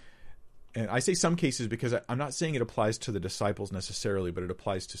 Hope. And I say some cases because I'm not saying it applies to the disciples necessarily, but it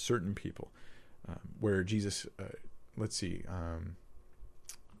applies to certain people where Jesus, let's see,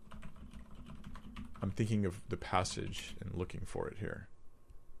 I'm thinking of the passage and looking for it here.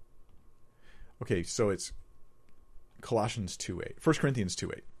 Okay, so it's Colossians 2:8, 1 Corinthians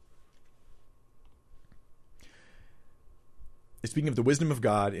 2:8. It's speaking of the wisdom of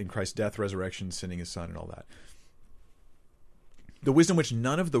God in Christ's death, resurrection, sending his Son, and all that. The wisdom which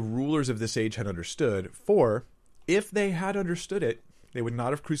none of the rulers of this age had understood, for if they had understood it, they would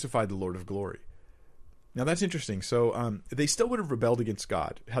not have crucified the Lord of glory. Now that's interesting. So they still would have rebelled against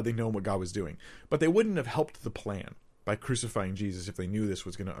God had they known what God was doing, but they wouldn't have helped the plan by crucifying Jesus if they knew this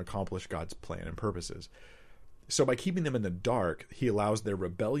was going to accomplish God's plan and purposes. So by keeping them in the dark, he allows their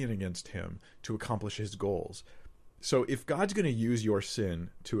rebellion against him to accomplish his goals. So if God's going to use your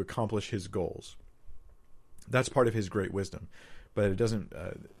sin to accomplish his goals, that's part of his great wisdom. But it doesn't...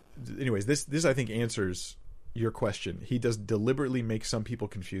 anyways, this I think answers your question. He does deliberately make some people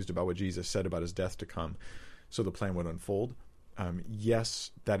confused about what Jesus said about his death to come, so the plan would unfold.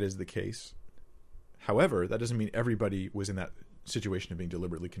 Yes, that is the case. However, that doesn't mean everybody was in that situation of being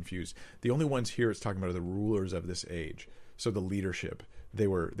deliberately confused. The only ones here it's talking about are the rulers of this age. So the leadership, they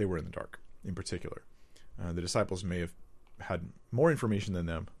were in the dark in particular. The disciples may have had more information than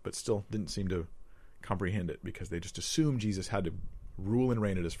them, but still didn't seem to comprehend it because they just assumed Jesus had to rule and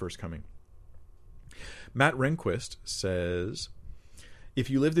reign at his first coming. Matt Rehnquist says, if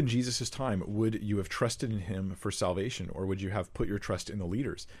you lived in Jesus' time, would you have trusted in him for salvation, or would you have put your trust in the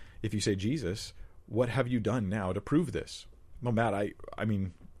leaders? If you say Jesus, what have you done now to prove this? Well, Matt, I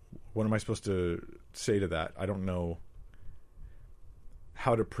mean, what am I supposed to say to that? I don't know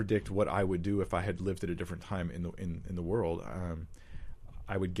how to predict what I would do if I had lived at a different time in the world.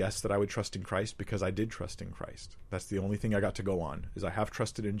 I would guess that I would trust in Christ because I did trust in Christ. That's the only thing I got to go on, is I have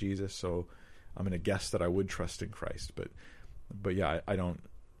trusted in Jesus, so I'm going to guess that I would trust in Christ. But yeah, I don't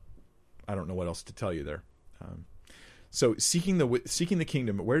know what else to tell you there. So seeking the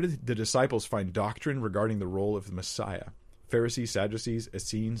kingdom, where did the disciples find doctrine regarding the role of the Messiah? Pharisees, Sadducees,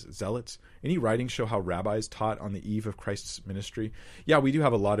 Essenes, Zealots. Any writings show how rabbis taught on the eve of Christ's ministry? Yeah, we do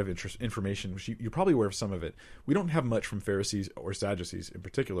have a lot of information, which you're probably aware of some of it. We don't have much from Pharisees or Sadducees in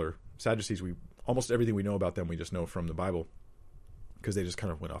particular. Sadducees, almost everything we know about them we just know from the Bible, because they just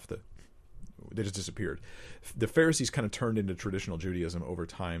kind of went off they just disappeared. The Pharisees kind of turned into traditional Judaism over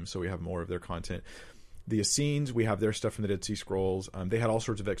time, so we have more of their content. The Essenes, we have their stuff from the Dead Sea Scrolls. They had all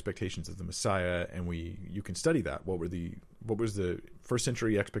sorts of expectations of the Messiah, and you can study that. What was the first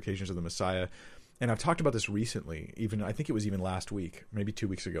century expectations of the Messiah? And I've talked about this recently. I think it was even last week, maybe 2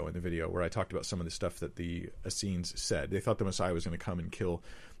 weeks ago in the video, where I talked about some of the stuff that the Essenes said. They thought the Messiah was going to come and kill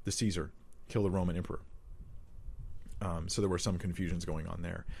the Caesar, kill the Roman emperor. So there were some confusions going on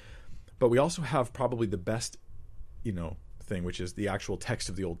there. But we also have probably the best, thing, which is the actual text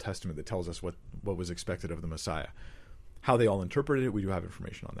of the Old Testament that tells us what was expected of the Messiah. How they all interpreted it, we do have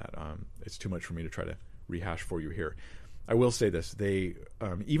information on that. It's too much for me to try to rehash for you here. I will say this. They,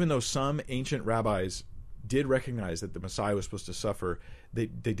 even though some ancient rabbis did recognize that the Messiah was supposed to suffer, they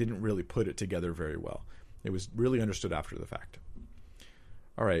didn't really put it together very well. It was really understood after the fact.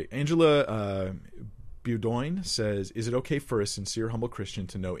 All right, Angela Budoin says, is it okay for a sincere, humble Christian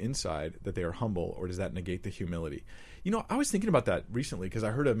to know inside that they are humble, or does that negate the humility? I was thinking about that recently because I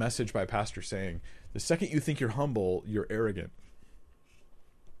heard a message by a pastor saying, the second you think you're humble, you're arrogant.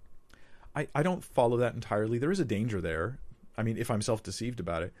 I don't follow that entirely. There is a danger there. I mean, if I'm self-deceived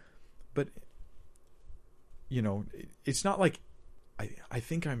about it. But, it's not like I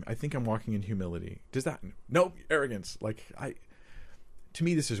think I'm walking in humility. Does that... No, arrogance. To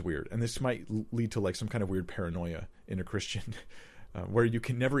me, this is weird, and this might lead to some kind of weird paranoia in a Christian, where you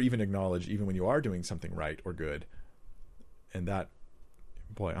can never even acknowledge, even when you are doing something right or good. And that,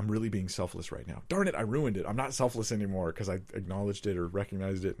 boy, I'm really being selfless right now. Darn it, I ruined it. I'm not selfless anymore because I acknowledged it or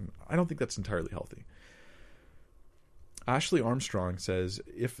recognized it, and I don't think that's entirely healthy. Ashley Armstrong says,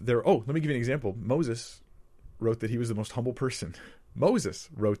 let me give you an example. Moses wrote that he was the most humble person. Moses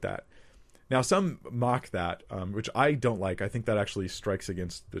wrote that. Now, some mock that, which I don't like. I think that actually strikes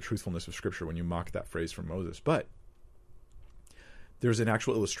against the truthfulness of Scripture when you mock that phrase from Moses. But there's an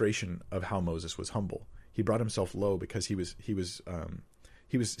actual illustration of how Moses was humble. He brought himself low because he was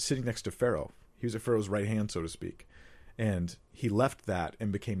sitting next to Pharaoh. He was at Pharaoh's right hand, so to speak. And he left that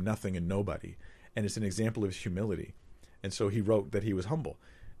and became nothing and nobody. And it's an example of his humility. And so he wrote that he was humble.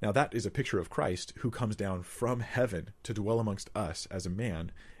 Now, that is a picture of Christ who comes down from heaven to dwell amongst us as a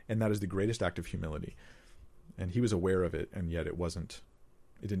man, and that is the greatest act of humility. And he was aware of it, and yet it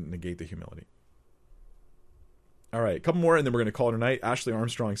didn't negate the humility. All right, a couple more, and then we're going to call it a night. Ashley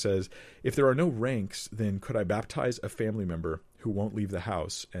Armstrong says, if there are no ranks, then could I baptize a family member who won't leave the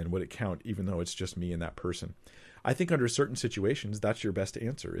house, and would it count even though it's just me and that person? I think under certain situations, that's your best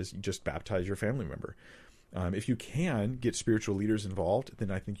answer, is you just baptize your family member. If you can get spiritual leaders involved, then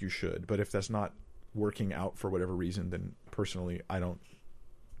I think you should. But if that's not working out for whatever reason, then personally, I don't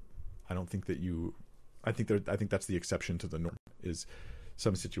think that you. I think that's the exception to the norm. Is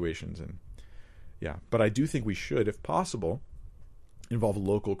some situations, and yeah. But I do think we should, if possible, involve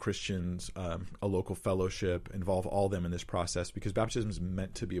local Christians, a local fellowship, involve all them in this process, because baptism is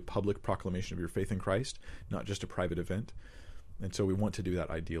meant to be a public proclamation of your faith in Christ, not just a private event. And so we want to do that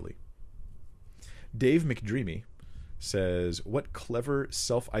ideally. Dave McDreamy says, what clever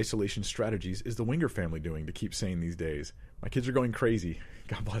self-isolation strategies is the Winger family doing to keep sane these days? My kids are going crazy.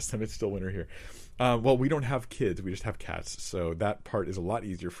 God bless them. It's still winter here. Well, we don't have kids. We just have cats. So that part is a lot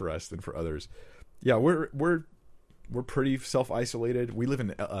easier for us than for others. Yeah, we're pretty self-isolated. We live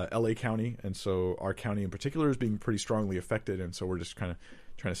in LA County, and so our county in particular is being pretty strongly affected, and so we're just kind of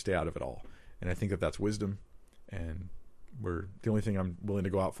trying to stay out of it all. And I think that that's wisdom, and the only thing I'm willing to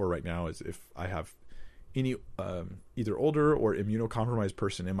go out for right now is if I have any either older or immunocompromised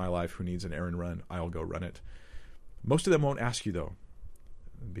person in my life who needs an errand run, I'll go run it. Most of them won't ask you, though,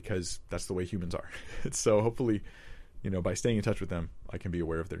 because that's the way humans are. So hopefully, by staying in touch with them, I can be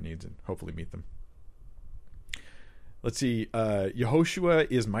aware of their needs and hopefully meet them. Let's see. Yehoshua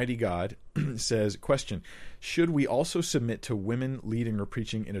is mighty God says, question, should we also submit to women leading or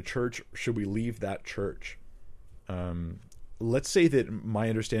preaching in a church? Or should we leave that church? Let's say that my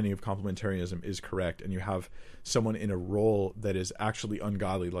understanding of complementarianism is correct, and you have someone in a role that is actually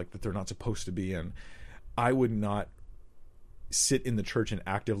ungodly, like that they're not supposed to be in. I would not sit in the church and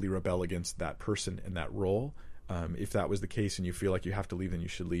actively rebel against that person in that role. If that was the case and you feel like you have to leave, then you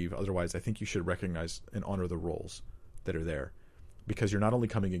should leave. Otherwise, I think you should recognize and honor the roles that are there, because you're not only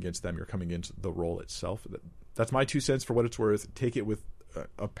coming against them, you're coming against the role itself. That's my 2 cents for what it's worth. Take it with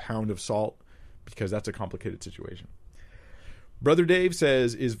a pound of salt, because that's a complicated situation. Brother Dave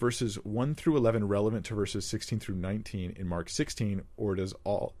says, is verses 1 through 11 relevant to verses 16 through 19 in Mark 16, or does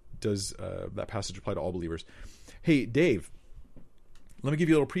that passage apply to all believers? Hey, Dave, let me give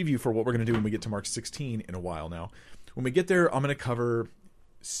you a little preview for what we're going to do when we get to Mark 16 in a while now. When we get there, I'm going to cover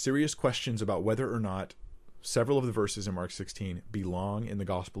serious questions about whether or not several of the verses in Mark 16 belong in the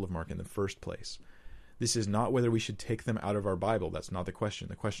Gospel of Mark in the first place. This is not whether we should take them out of our Bible. That's not the question.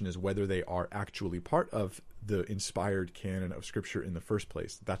 The question is whether they are actually part of the inspired canon of Scripture in the first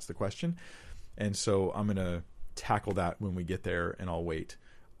place. That's the question. And so I'm going to tackle that when we get there, and I'll wait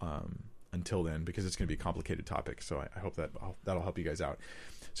until then, because it's going to be a complicated topic. So I hope that'll help you guys out.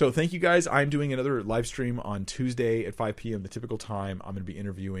 So thank you guys. I'm doing another live stream on Tuesday at 5 p.m. the typical time. I'm going to be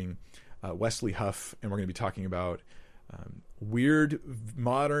interviewing Wesley Huff, and we're going to be talking about weird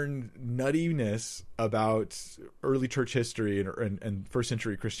modern nuttiness about early church history and first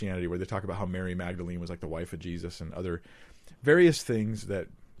century Christianity, where they talk about how Mary Magdalene was like the wife of Jesus and other various things that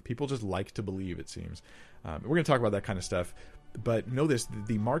people just like to believe, it seems. We're going to talk about that kind of stuff. But know this,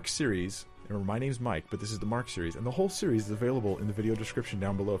 the Mark series, my name's Mike, but this is the Mark series, and the whole series is available in the video description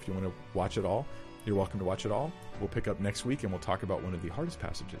down below if you want to watch it all. You're welcome to watch it all. We'll pick up next week, and we'll talk about one of the hardest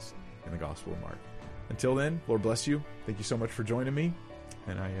passages in the Gospel of Mark. Until then, Lord bless you. Thank you so much for joining me,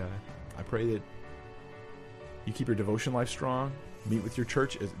 and I pray that you keep your devotion life strong, meet with your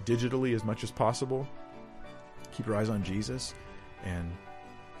church digitally as much as possible, keep your eyes on Jesus, and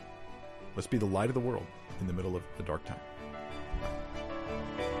let's be the light of the world in the middle of the dark time.